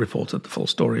journalists would have reported the full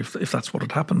story if that's what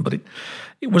had happened. But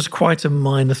it was quite a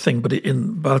minor thing. But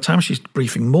by the time she's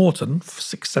briefing Morton,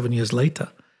 6-7 years later,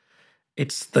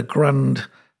 it's the grand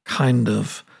kind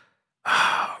of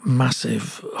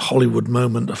massive Hollywood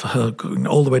moment of her going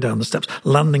all the way down the steps,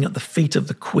 landing at the feet of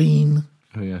the Queen.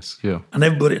 Oh, yes, yeah.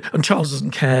 And Charles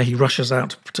doesn't care. He rushes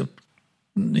out to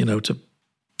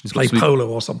play polo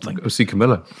or something. Go see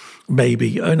Camilla.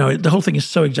 Maybe. Oh, no, the whole thing is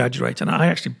so exaggerated. And I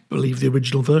actually believe the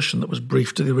original version that was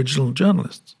briefed to the original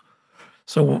journalists.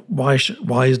 So why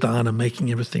is Diana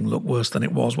making everything look worse than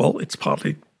it was? Well, it's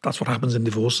partly, that's what happens in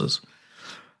divorces.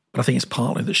 But I think it's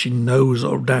partly that she knows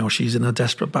now she's in a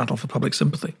desperate battle for public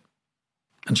sympathy.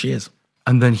 And she is.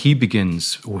 And then he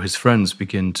begins, or his friends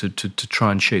begin to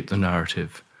try and shape the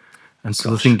narrative. And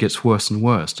so the thing gets worse and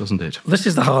worse, doesn't it? This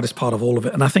is the hardest part of all of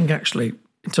it. And I think actually,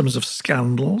 in terms of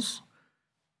scandals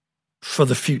for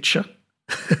the future,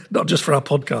 not just for our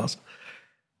podcast,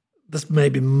 there's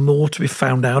maybe more to be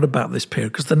found out about this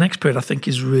period, because the next period, I think,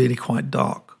 is really quite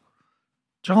dark.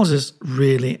 Charles is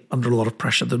really under a lot of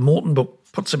pressure. The Morton book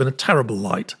puts him in a terrible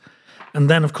light. And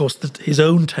then, of course, his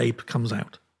own tape comes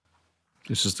out.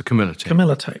 This is the Camilla tape.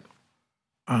 Camilla tape.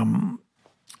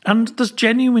 And there's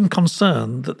genuine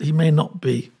concern that he may not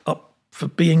be up for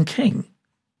being king,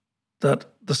 that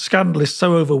the scandal is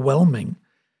so overwhelming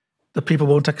that people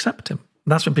won't accept him.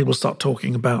 And that's when people start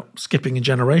talking about skipping a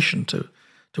generation to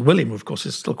William, who, of course,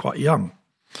 is still quite young.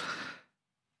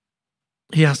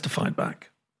 He has to fight back.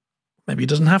 Maybe he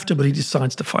doesn't have to, but he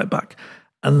decides to fight back.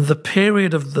 And the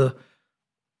period of the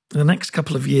next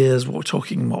couple of years, what we're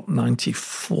talking about,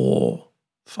 94,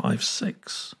 5,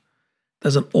 6,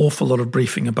 there's an awful lot of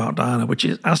briefing about Diana, which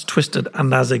is as twisted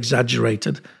and as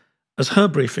exaggerated as her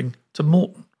briefing to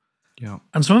Morton. Yeah.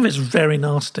 And some of it's very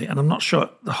nasty, and I'm not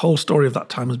sure the whole story of that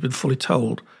time has been fully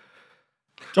told.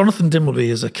 Jonathan Dimbleby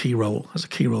has a key role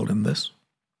in this.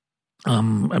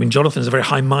 Jonathan is a very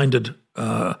high-minded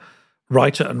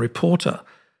writer and reporter,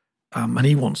 and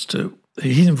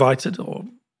he's invited, or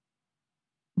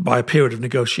by a period of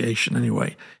negotiation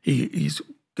anyway, he's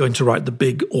going to write the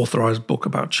big authorized book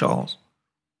about Charles.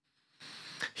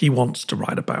 He wants to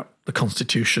write about the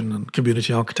Constitution and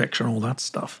community architecture and all that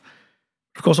stuff.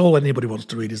 Of course, all anybody wants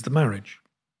to read is the marriage.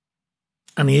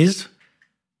 And he is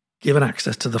given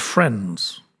access to the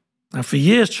friends. Now, for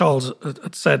years, Charles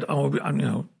had said,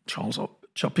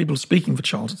 people speaking for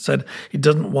Charles had said he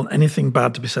doesn't want anything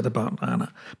bad to be said about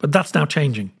Diana. But that's now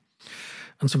changing.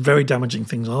 And some very damaging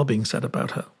things are being said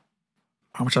about her.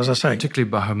 Which, as I say... Particularly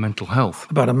about her mental health.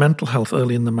 About her mental health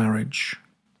early in the marriage.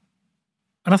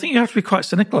 And I think you have to be quite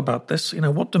cynical about this. You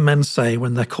know, what do men say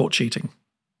when they're caught cheating?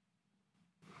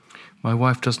 My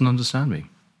wife doesn't understand me.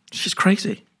 She's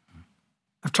crazy.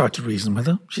 I've tried to reason with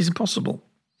her. She's impossible.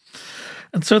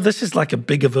 And so this is like a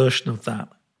bigger version of that.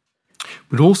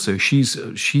 But also, she's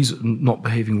not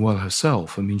behaving well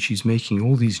herself. I mean, she's making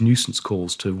all these nuisance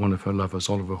calls to one of her lovers,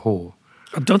 Oliver Hoare.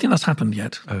 I don't think that's happened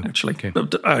yet, actually. Okay.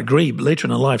 But I agree. But later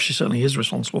in her life, she certainly is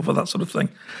responsible for that sort of thing.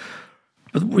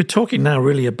 But we're talking now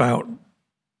really about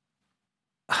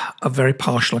a very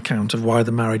partial account of why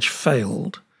the marriage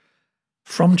failed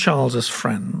from Charles's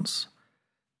friends.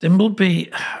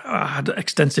 Dimbleby had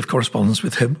extensive correspondence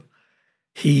with him.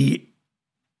 He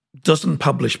doesn't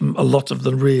publish a lot of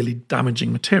the really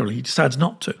damaging material. He decides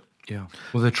not to. Yeah.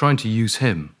 Well, they're trying to use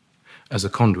him as a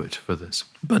conduit for this.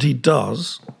 But he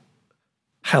does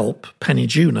help Penny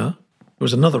Junor, who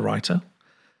was another writer,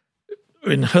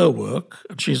 in her work.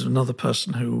 And she's another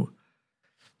person who,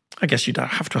 I guess you'd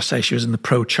have to say she was in the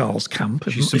pro-Charles camp.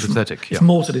 She's sympathetic, If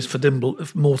Morton is for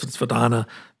if Morton's for Diana,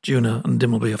 Junor and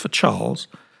Dimbleby are for Charles.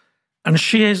 And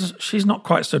she's not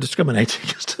quite so discriminating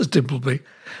as Dimbleby.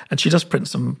 And she does print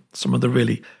some of the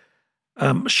really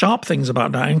sharp things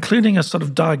about that, including a sort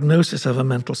of diagnosis of a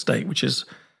mental state, which is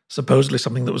supposedly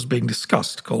something that was being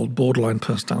discussed, called borderline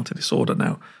personality disorder.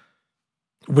 Now,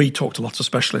 we talked to lots of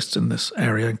specialists in this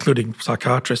area, including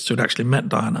psychiatrists who'd actually met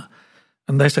Diana,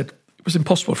 and they said it was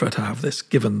impossible for her to have this,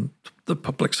 given the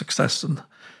public success and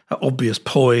her obvious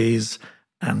poise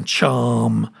and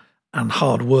charm and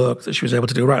hard work that she was able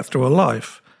to do right through her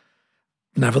life.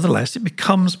 Nevertheless, it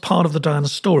becomes part of the Diana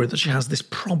story that she has this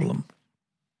problem.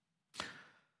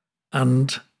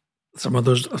 And some of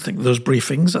those, I think those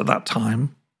briefings at that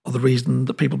time are the reason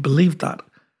that people believed that.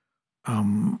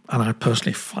 And I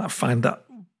personally find that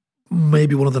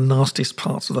maybe one of the nastiest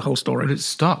parts of the whole story. But it's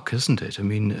stuck, isn't it? I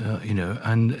mean,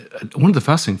 and one of the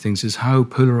fascinating things is how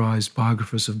polarized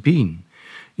biographers have been.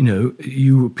 You know,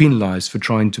 you were penalized for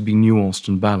trying to be nuanced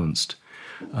and balanced.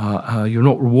 You're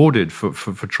not rewarded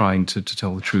for trying to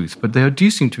tell the truth. But there do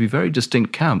seem to be very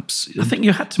distinct camps. I think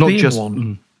you had to be in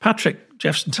one. Patrick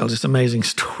Jefferson tells this amazing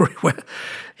story where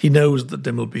he knows that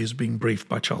Dimbleby is being briefed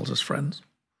by Charles's friends.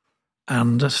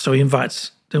 And so he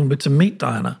invites Dimbleby to meet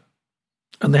Diana.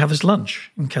 And they have this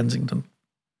lunch in Kensington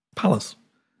Palace.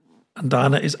 And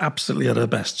Diana is absolutely at her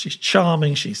best. She's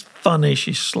charming, she's funny,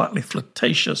 she's slightly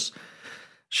flirtatious.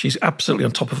 She's absolutely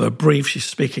on top of her brief. She's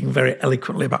speaking very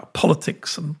eloquently about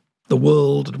politics and the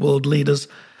world and world leaders.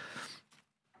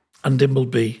 And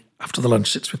Dimbleby, after the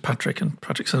lunch, sits with Patrick, and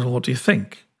Patrick says, well, what do you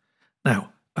think?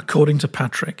 Now, according to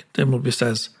Patrick, Dimbleby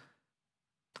says,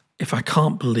 if I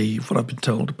can't believe what I've been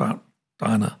told about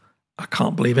Diana, I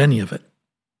can't believe any of it.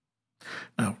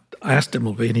 Now, I asked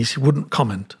Dimbleby, and he wouldn't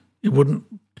comment. He wouldn't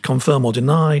confirm or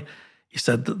deny. He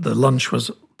said that the lunch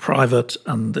was private,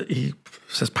 and he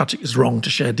says Patrick is wrong to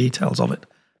share details of it.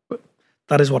 But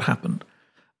that is what happened.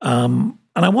 And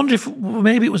I wonder if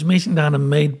maybe it was meeting Diana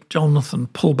made Jonathan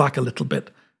pull back a little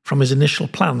bit from his initial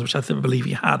plans, which I believe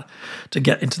he had, to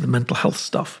get into the mental health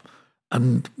stuff.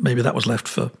 And maybe that was left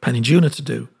for Penny Junor to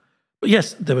do. But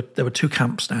yes, there were two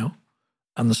camps now,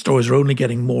 and the stories are only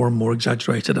getting more and more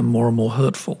exaggerated and more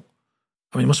hurtful.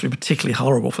 I mean, it must be particularly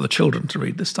horrible for the children to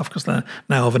read this stuff because they're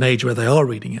now of an age where they are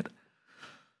reading it.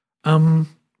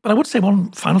 But I would say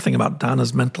one final thing about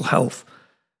Diana's mental health.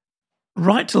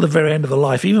 Right till the very end of her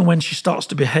life, even when she starts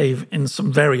to behave in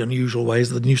some very unusual ways,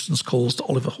 the nuisance calls to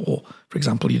Oliver Hoare, for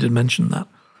example, you did mention that,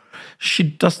 she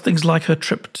does things like her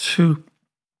trip to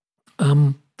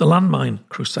the landmine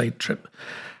crusade trip,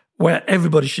 where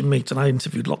everybody she meets, and I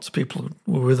interviewed lots of people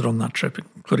who were with her on that trip,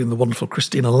 including the wonderful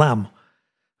Christina Lamb, who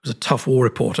was a tough war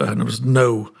reporter, and there was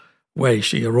no way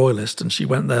she a royalist, and she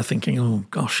went there thinking, oh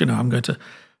gosh, I'm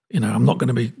not going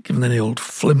to be given any old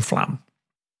flim-flam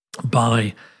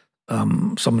by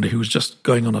somebody who was just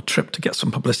going on a trip to get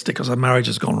some publicity because her marriage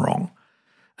has gone wrong.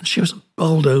 And she was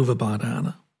bowled over by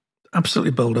Diana,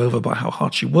 absolutely bowled over by how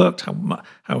hard she worked,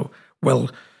 how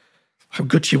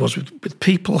good she was with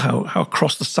people, how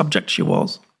across the subject she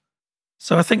was.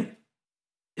 So I think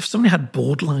if somebody had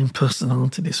borderline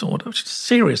personality disorder, which is a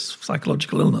serious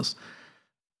psychological illness,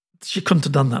 she couldn't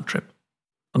have done that trip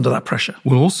under that pressure.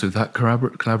 Well, also that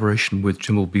collaboration with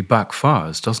Dimbleby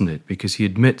backfires, doesn't it? Because he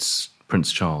admits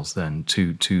Prince Charles then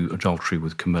to adultery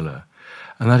with Camilla.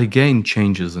 And that again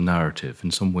changes the narrative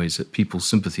in some ways that people's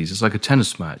sympathies. It's like a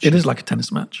tennis match. It is like a tennis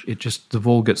match. It just, the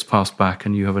ball gets passed back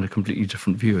and you have a completely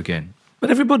different view again. But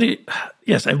everybody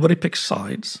picks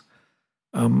sides.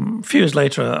 A few years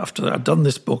later, after I'd done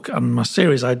this book and my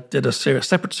series, I did a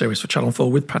separate series for Channel 4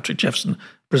 with Patrick Jefferson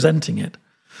presenting it.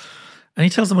 And he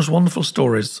tells the most wonderful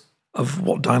stories of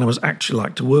what Diana was actually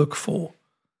like to work for.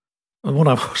 And one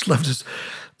I've always loved is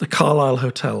the Carlisle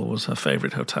Hotel was her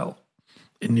favourite hotel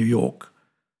in New York.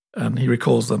 And he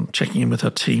recalls them checking in with her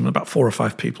team, about 4 or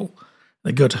 5 people.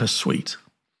 They go to her suite.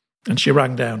 And she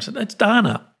rang down and said, "It's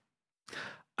Diana.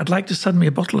 I'd like to send me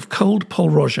a bottle of cold Paul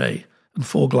Roger and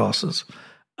 4 glasses.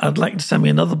 I'd like to send me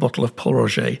another bottle of Paul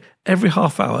Roger every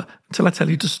half hour until I tell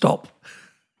you to stop."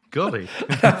 Golly.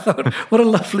 I thought, what a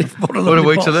lovely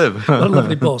way boss. to live. What a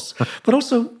lovely boss. But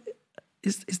also,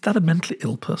 is that a mentally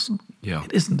ill person? Yeah.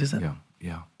 It isn't, is it?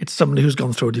 Yeah. It's somebody who's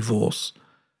gone through a divorce,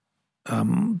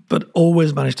 but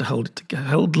always managed to hold it together,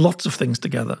 held lots of things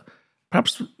together.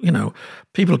 Perhaps,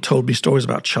 people have told me stories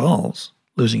about Charles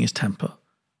losing his temper,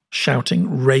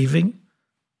 shouting, raving,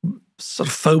 sort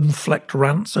of foam-flecked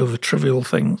rants over trivial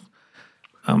things.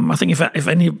 I think if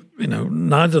any,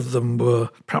 neither of them were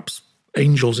perhaps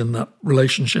angels in that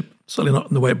relationship, certainly not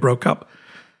in the way it broke up.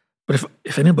 But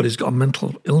if anybody's got a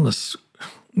mental illness,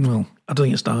 well, I don't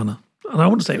think it's Diana. And I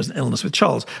wouldn't say it was an illness with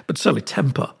Charles, but certainly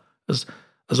temper has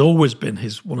always been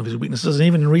one of his weaknesses. And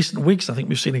even in recent weeks, I think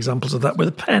we've seen examples of that with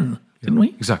a pen, didn't we?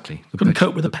 Exactly. Couldn't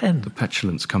cope with a pen. The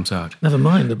petulance comes out. Never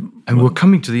mind. And we're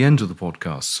coming to the end of the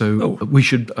podcast, so we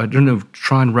should,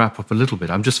 try and wrap up a little bit.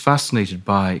 I'm just fascinated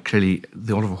by, clearly,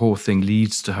 the Oliver Hoare thing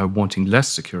leads to her wanting less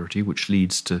security, which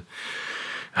leads to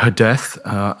her death.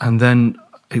 And then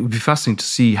it would be fascinating to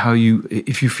see how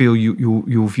if you feel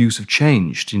your views have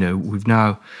changed. We've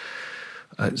now,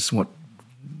 it's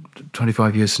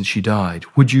 25 years since she died.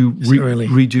 Would you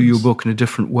redo your book in a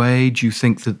different way? Do you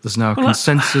think that there's now a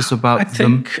consensus about them?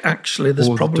 I think actually there's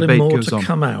probably more to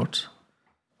come out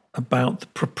about the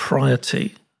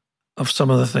propriety of some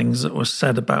of the things that were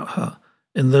said about her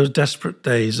in those desperate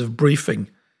days of briefing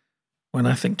when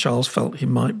I think Charles felt he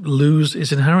might lose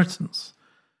his inheritance.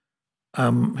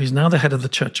 He's now the head of the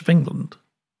Church of England.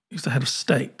 He's the head of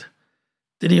state.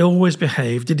 Did he always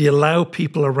behave? Did he allow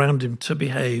people around him to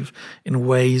behave in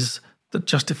ways that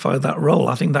justify that role?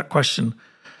 I think that question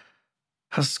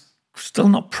has still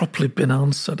not properly been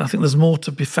answered. I think there's more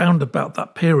to be found about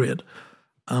that period.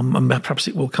 And perhaps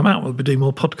it will come out. We'll be doing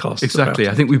more podcasts. Exactly.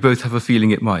 I think we both have a feeling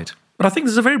it might. But I think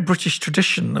there's a very British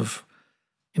tradition of,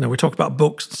 we talk about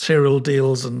books, and serial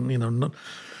deals, and,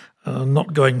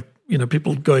 not going,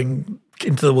 people going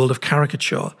into the world of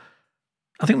caricature.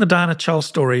 I think the Diana Charles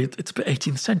story, it's a bit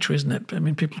 18th century, isn't it? I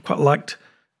mean, people quite liked,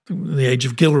 in the age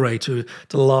of Gilray,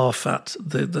 to laugh at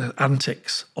the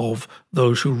antics of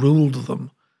those who ruled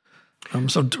them.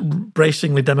 So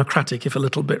bracingly democratic, if a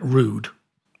little bit rude.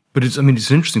 But it's an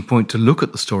interesting point to look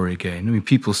at the story again.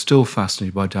 People are still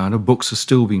fascinated by Diana. Books are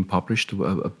still being published.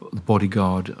 The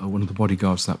bodyguard, one of the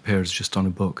bodyguards of that pair has just done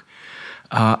a book.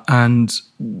 And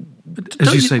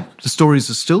as you say, the stories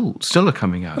are still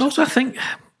coming out. But also I think,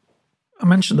 I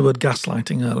mentioned the word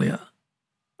gaslighting earlier.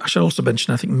 I should also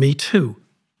mention, I think, Me Too.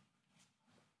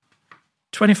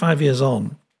 25 years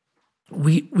on,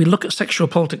 we look at sexual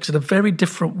politics in a very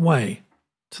different way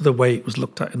to the way it was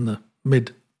looked at in the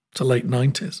mid to late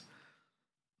 90s.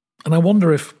 And I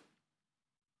wonder if,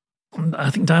 I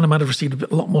think Diana might have received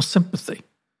a lot more sympathy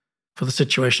for the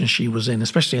situation she was in,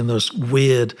 especially in those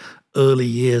weird early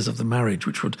years of the marriage,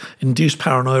 which would induce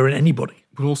paranoia in anybody.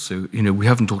 But also, we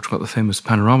haven't talked about the famous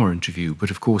Panorama interview,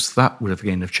 but of course that would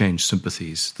have changed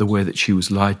sympathies, the way that she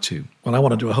was lied to. Well, I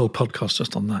want to do a whole podcast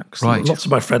just on that, because right. Lots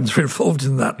of my friends are involved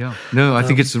in that. Yeah. No, I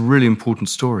think it's a really important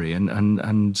story,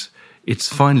 and it's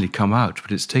finally come out,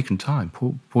 but it's taken time.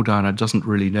 Poor Diana doesn't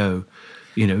really know,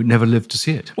 never lived to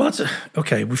see it. Well,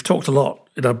 okay, we've talked a lot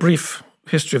in our brief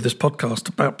history of this podcast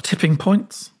about tipping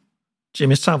points.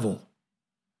 Jimmy Savile.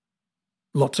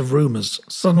 Lots of rumours.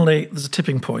 Suddenly there's a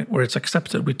tipping point where it's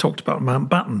accepted. We talked about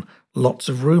Mountbatten. Lots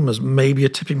of rumours. Maybe a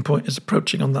tipping point is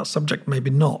approaching on that subject, maybe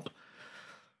not.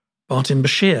 Martin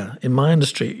Bashir, in my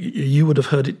industry, you would have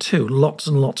heard it too. Lots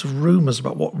and lots of rumours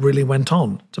about what really went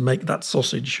on to make that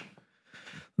sausage.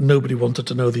 Nobody wanted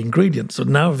to know the ingredients. So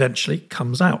now eventually it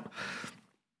comes out.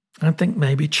 I think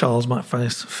maybe Charles might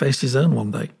face his own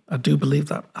one day. I do believe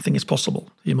that. I think it's possible.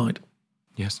 He might.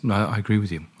 Yes, no, I agree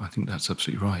with you. I think that's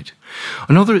absolutely right.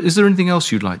 Is there anything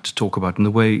else you'd like to talk about in the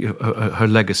way her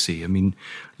legacy?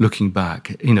 Looking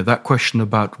back, that question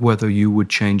about whether you would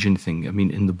change anything.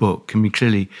 In the book,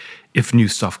 clearly, if new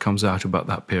stuff comes out about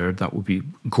that period, that will be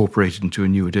incorporated into a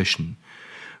new edition.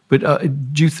 But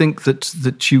do you think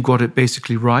that you got it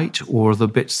basically right, or the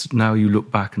bits that now you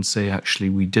look back and say, actually,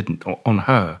 we didn't on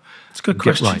her? It's a good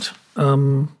question.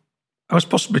 Right. I was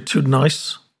possibly too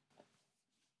nice.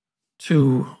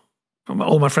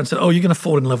 All my friends said, "Oh, you're going to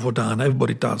fall in love with Diana."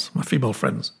 Everybody does. My female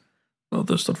friends,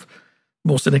 those sort of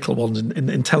more cynical ones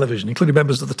in television, including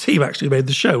members of the team actually who made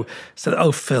the show, said,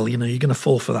 "Oh, Phil, you're going to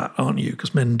fall for that, aren't you?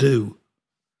 Because men do."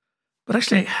 But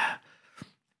actually,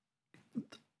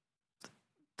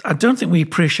 I don't think we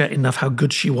appreciate enough how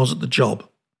good she was at the job.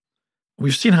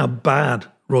 We've seen how bad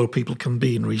royal people can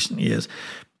be in recent years.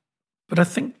 But I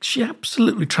think she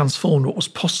absolutely transformed what was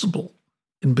possible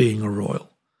in being a royal.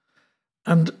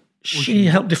 And she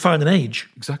helped define an age.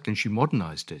 Exactly, and she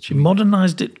modernised it. She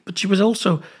modernised it, but she was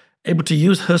also able to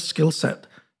use her skill set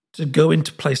to go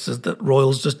into places that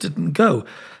royals just didn't go.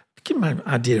 Give me an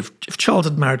idea, if Charles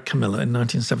had married Camilla in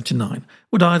 1979,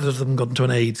 would either of them gone to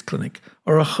an AIDS clinic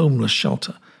or a homeless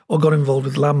shelter or got involved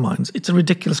with landmines? It's a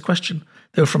ridiculous question.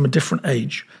 They were from a different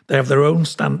age. They have their own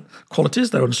qualities,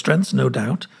 their own strengths, no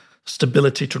doubt.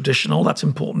 Stability, tradition, all that's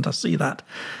important, I see that.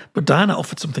 But Diana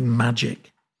offered something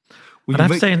magic. And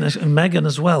I'm saying this, and Meghan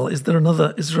as well, is there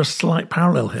a slight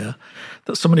parallel here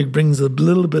that somebody brings a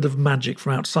little bit of magic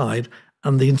from outside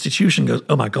and the institution goes,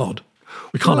 oh my God,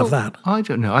 we can't have that. I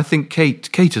don't know. I think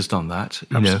Kate has done that.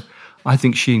 You know, I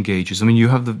think she engages. I mean, you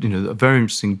have a very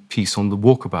interesting piece on the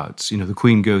walkabouts. You know, the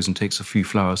Queen goes and takes a few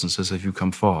flowers and says, "Have you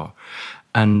come far?"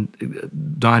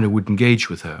 And Diana would engage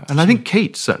with her. And I think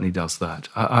Kate certainly does that.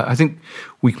 I think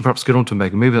we can perhaps get on to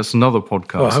Meghan. Maybe that's another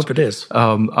podcast. Well, I hope it is.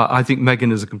 I think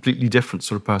Meghan is a completely different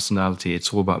sort of personality.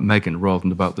 It's all about Meghan rather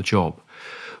than about the job.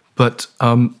 But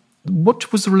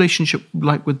what was the relationship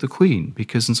like with the Queen?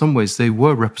 Because in some ways they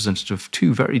were representative of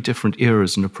two very different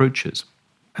eras and approaches.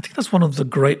 I think that's one of the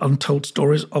great untold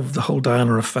stories of the whole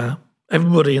Diana affair.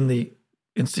 Everybody in the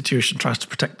institution tries to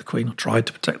protect the Queen, or tried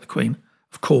to protect the Queen,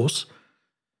 of course.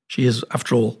 She is,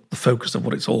 after all, the focus of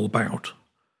what it's all about.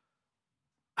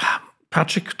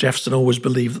 Patrick Jefferson always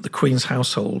believed that the Queen's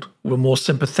household were more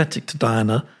sympathetic to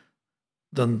Diana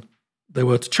than they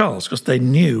were to Charles, because they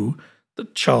knew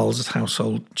that Charles's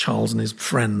household, Charles and his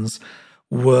friends,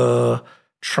 were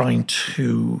trying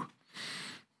to,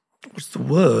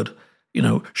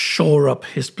 shore up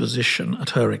his position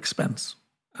at her expense.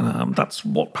 That's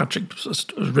what Patrick has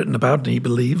written about, and he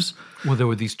believes. Well, there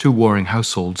were these two warring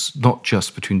households, not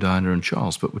just between Diana and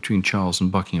Charles, but between Charles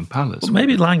and Buckingham Palace. Well,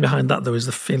 maybe lying behind that, though, is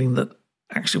the feeling that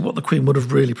actually what the Queen would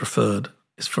have really preferred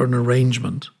is for an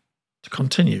arrangement to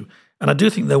continue. And I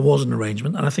do think there was an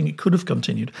arrangement, and I think it could have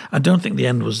continued. I don't think the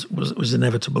end was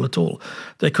inevitable at all.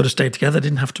 They could have stayed together,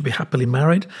 didn't have to be happily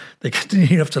married. They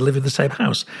didn't have to live in the same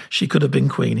house. She could have been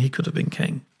queen, he could have been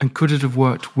king. And could it have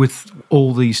worked with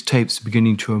all these tapes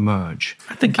beginning to emerge?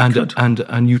 I think it could.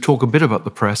 And you talk a bit about the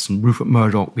press and Rupert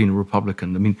Murdoch being a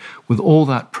Republican. I mean, with all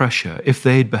that pressure, if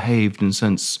they had behaved in a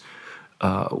sense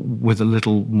with a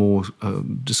little more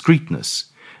discreetness,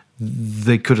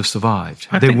 they could have survived.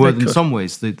 In some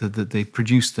ways, they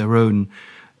produced their own.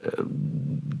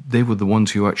 They were the ones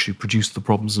who actually produced the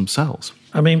problems themselves.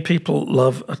 I mean, people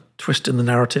love a twist in the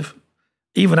narrative.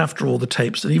 Even after all the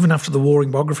tapes, and even after the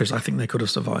warring biographies, I think they could have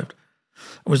survived.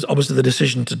 It was obviously the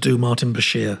decision to do Martin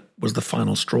Bashir was the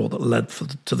final straw that led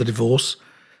to the divorce.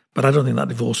 But I don't think that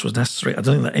divorce was necessary. I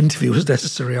don't think that interview was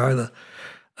necessary either.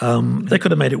 They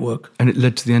could have made it work. And it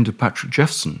led to the end of Patrick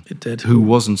Jefferson. It did. Who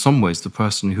was in some ways the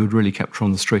person who had really kept her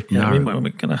on the straight and narrow.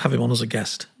 We're going to have him on as a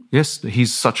guest. Yes,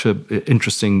 he's such an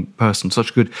interesting person,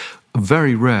 such good.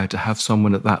 Very rare to have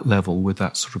someone at that level with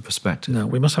that sort of perspective. No,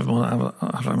 we must have him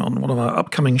on one of our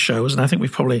upcoming shows, and I think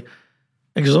we've probably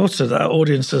exhausted our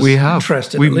audience's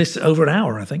interest in at least over an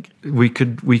hour, I think. We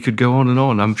could go on and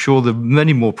on. I'm sure there are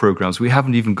many more programs. We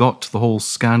haven't even got to the whole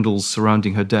scandals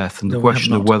surrounding her death and the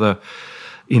question of whether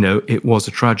it was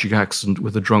a tragic accident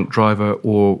with a drunk driver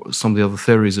or some of the other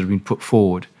theories that have been put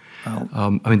forward.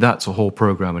 I mean, that's a whole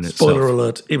program in itself. Spoiler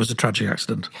alert, it was a tragic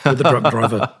accident with the drunk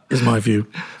driver, is my view.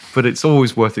 But it's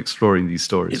always worth exploring these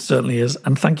stories. It certainly is.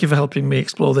 And thank you for helping me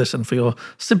explore this and for your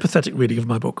sympathetic reading of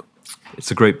my book. It's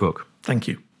a great book. Thank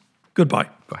you. Goodbye.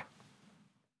 Bye.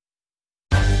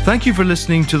 Thank you for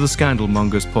listening to the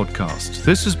Scandalmongers podcast.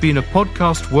 This has been a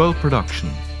Podcast World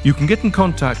production. You can get in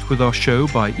contact with our show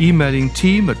by emailing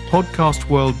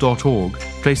team@podcastworld.org,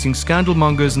 placing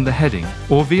Scandalmongers in the heading,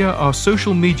 or via our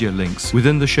social media links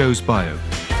within the show's bio.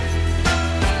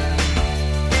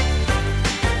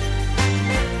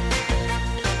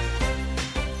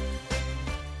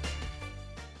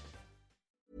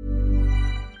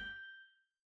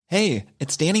 Hey,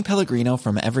 it's Danny Pellegrino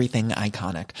from Everything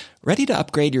Iconic. Ready to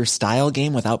upgrade your style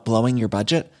game without blowing your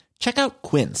budget? Check out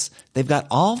Quince. They've got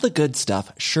all the good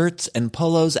stuff, shirts and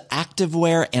polos,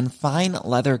 activewear, and fine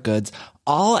leather goods,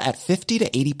 all at 50 to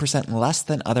 80% less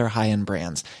than other high-end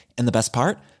brands. And the best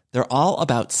part? They're all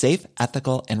about safe,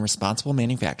 ethical, and responsible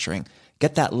manufacturing.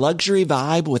 Get that luxury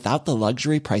vibe without the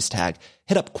luxury price tag.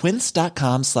 Hit up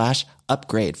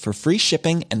quince.com/upgrade for free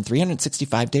shipping and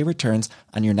 365-day returns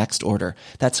on your next order.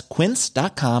 That's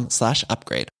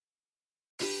quince.com/upgrade.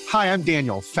 Hi, I'm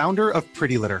Daniel, founder of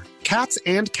Pretty Litter. Cats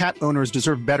and cat owners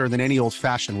deserve better than any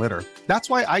old-fashioned litter. That's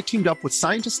why I teamed up with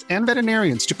scientists and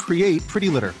veterinarians to create Pretty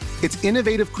Litter. Its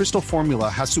innovative crystal formula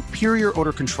has superior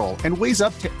odor control and weighs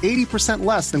up to 80%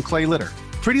 less than clay litter.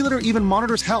 Pretty Litter even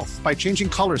monitors health by changing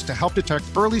colors to help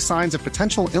detect early signs of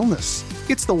potential illness.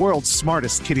 It's the world's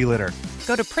smartest kitty litter.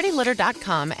 Go to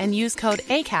prettylitter.com and use code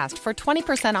ACAST for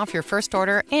 20% off your first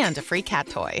order and a free cat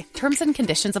toy. Terms and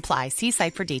conditions apply. See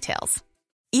site for details.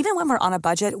 Even when we're on a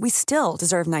budget, we still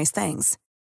deserve nice things.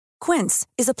 Quince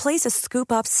is a place to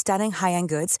scoop up stunning high-end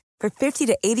goods for 50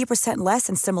 to 80% less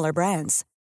than similar brands.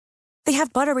 They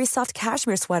have buttery soft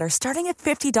cashmere sweaters starting at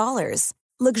 $50,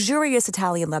 luxurious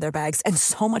Italian leather bags, and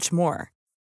so much more.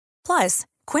 Plus,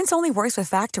 Quince only works with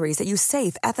factories that use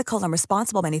safe, ethical, and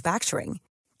responsible manufacturing.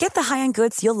 Get the high-end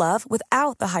goods you'll love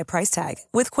without the high price tag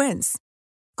with Quince.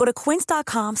 Go to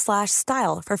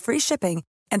quince.com/style for free shipping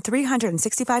and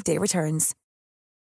 365-day returns.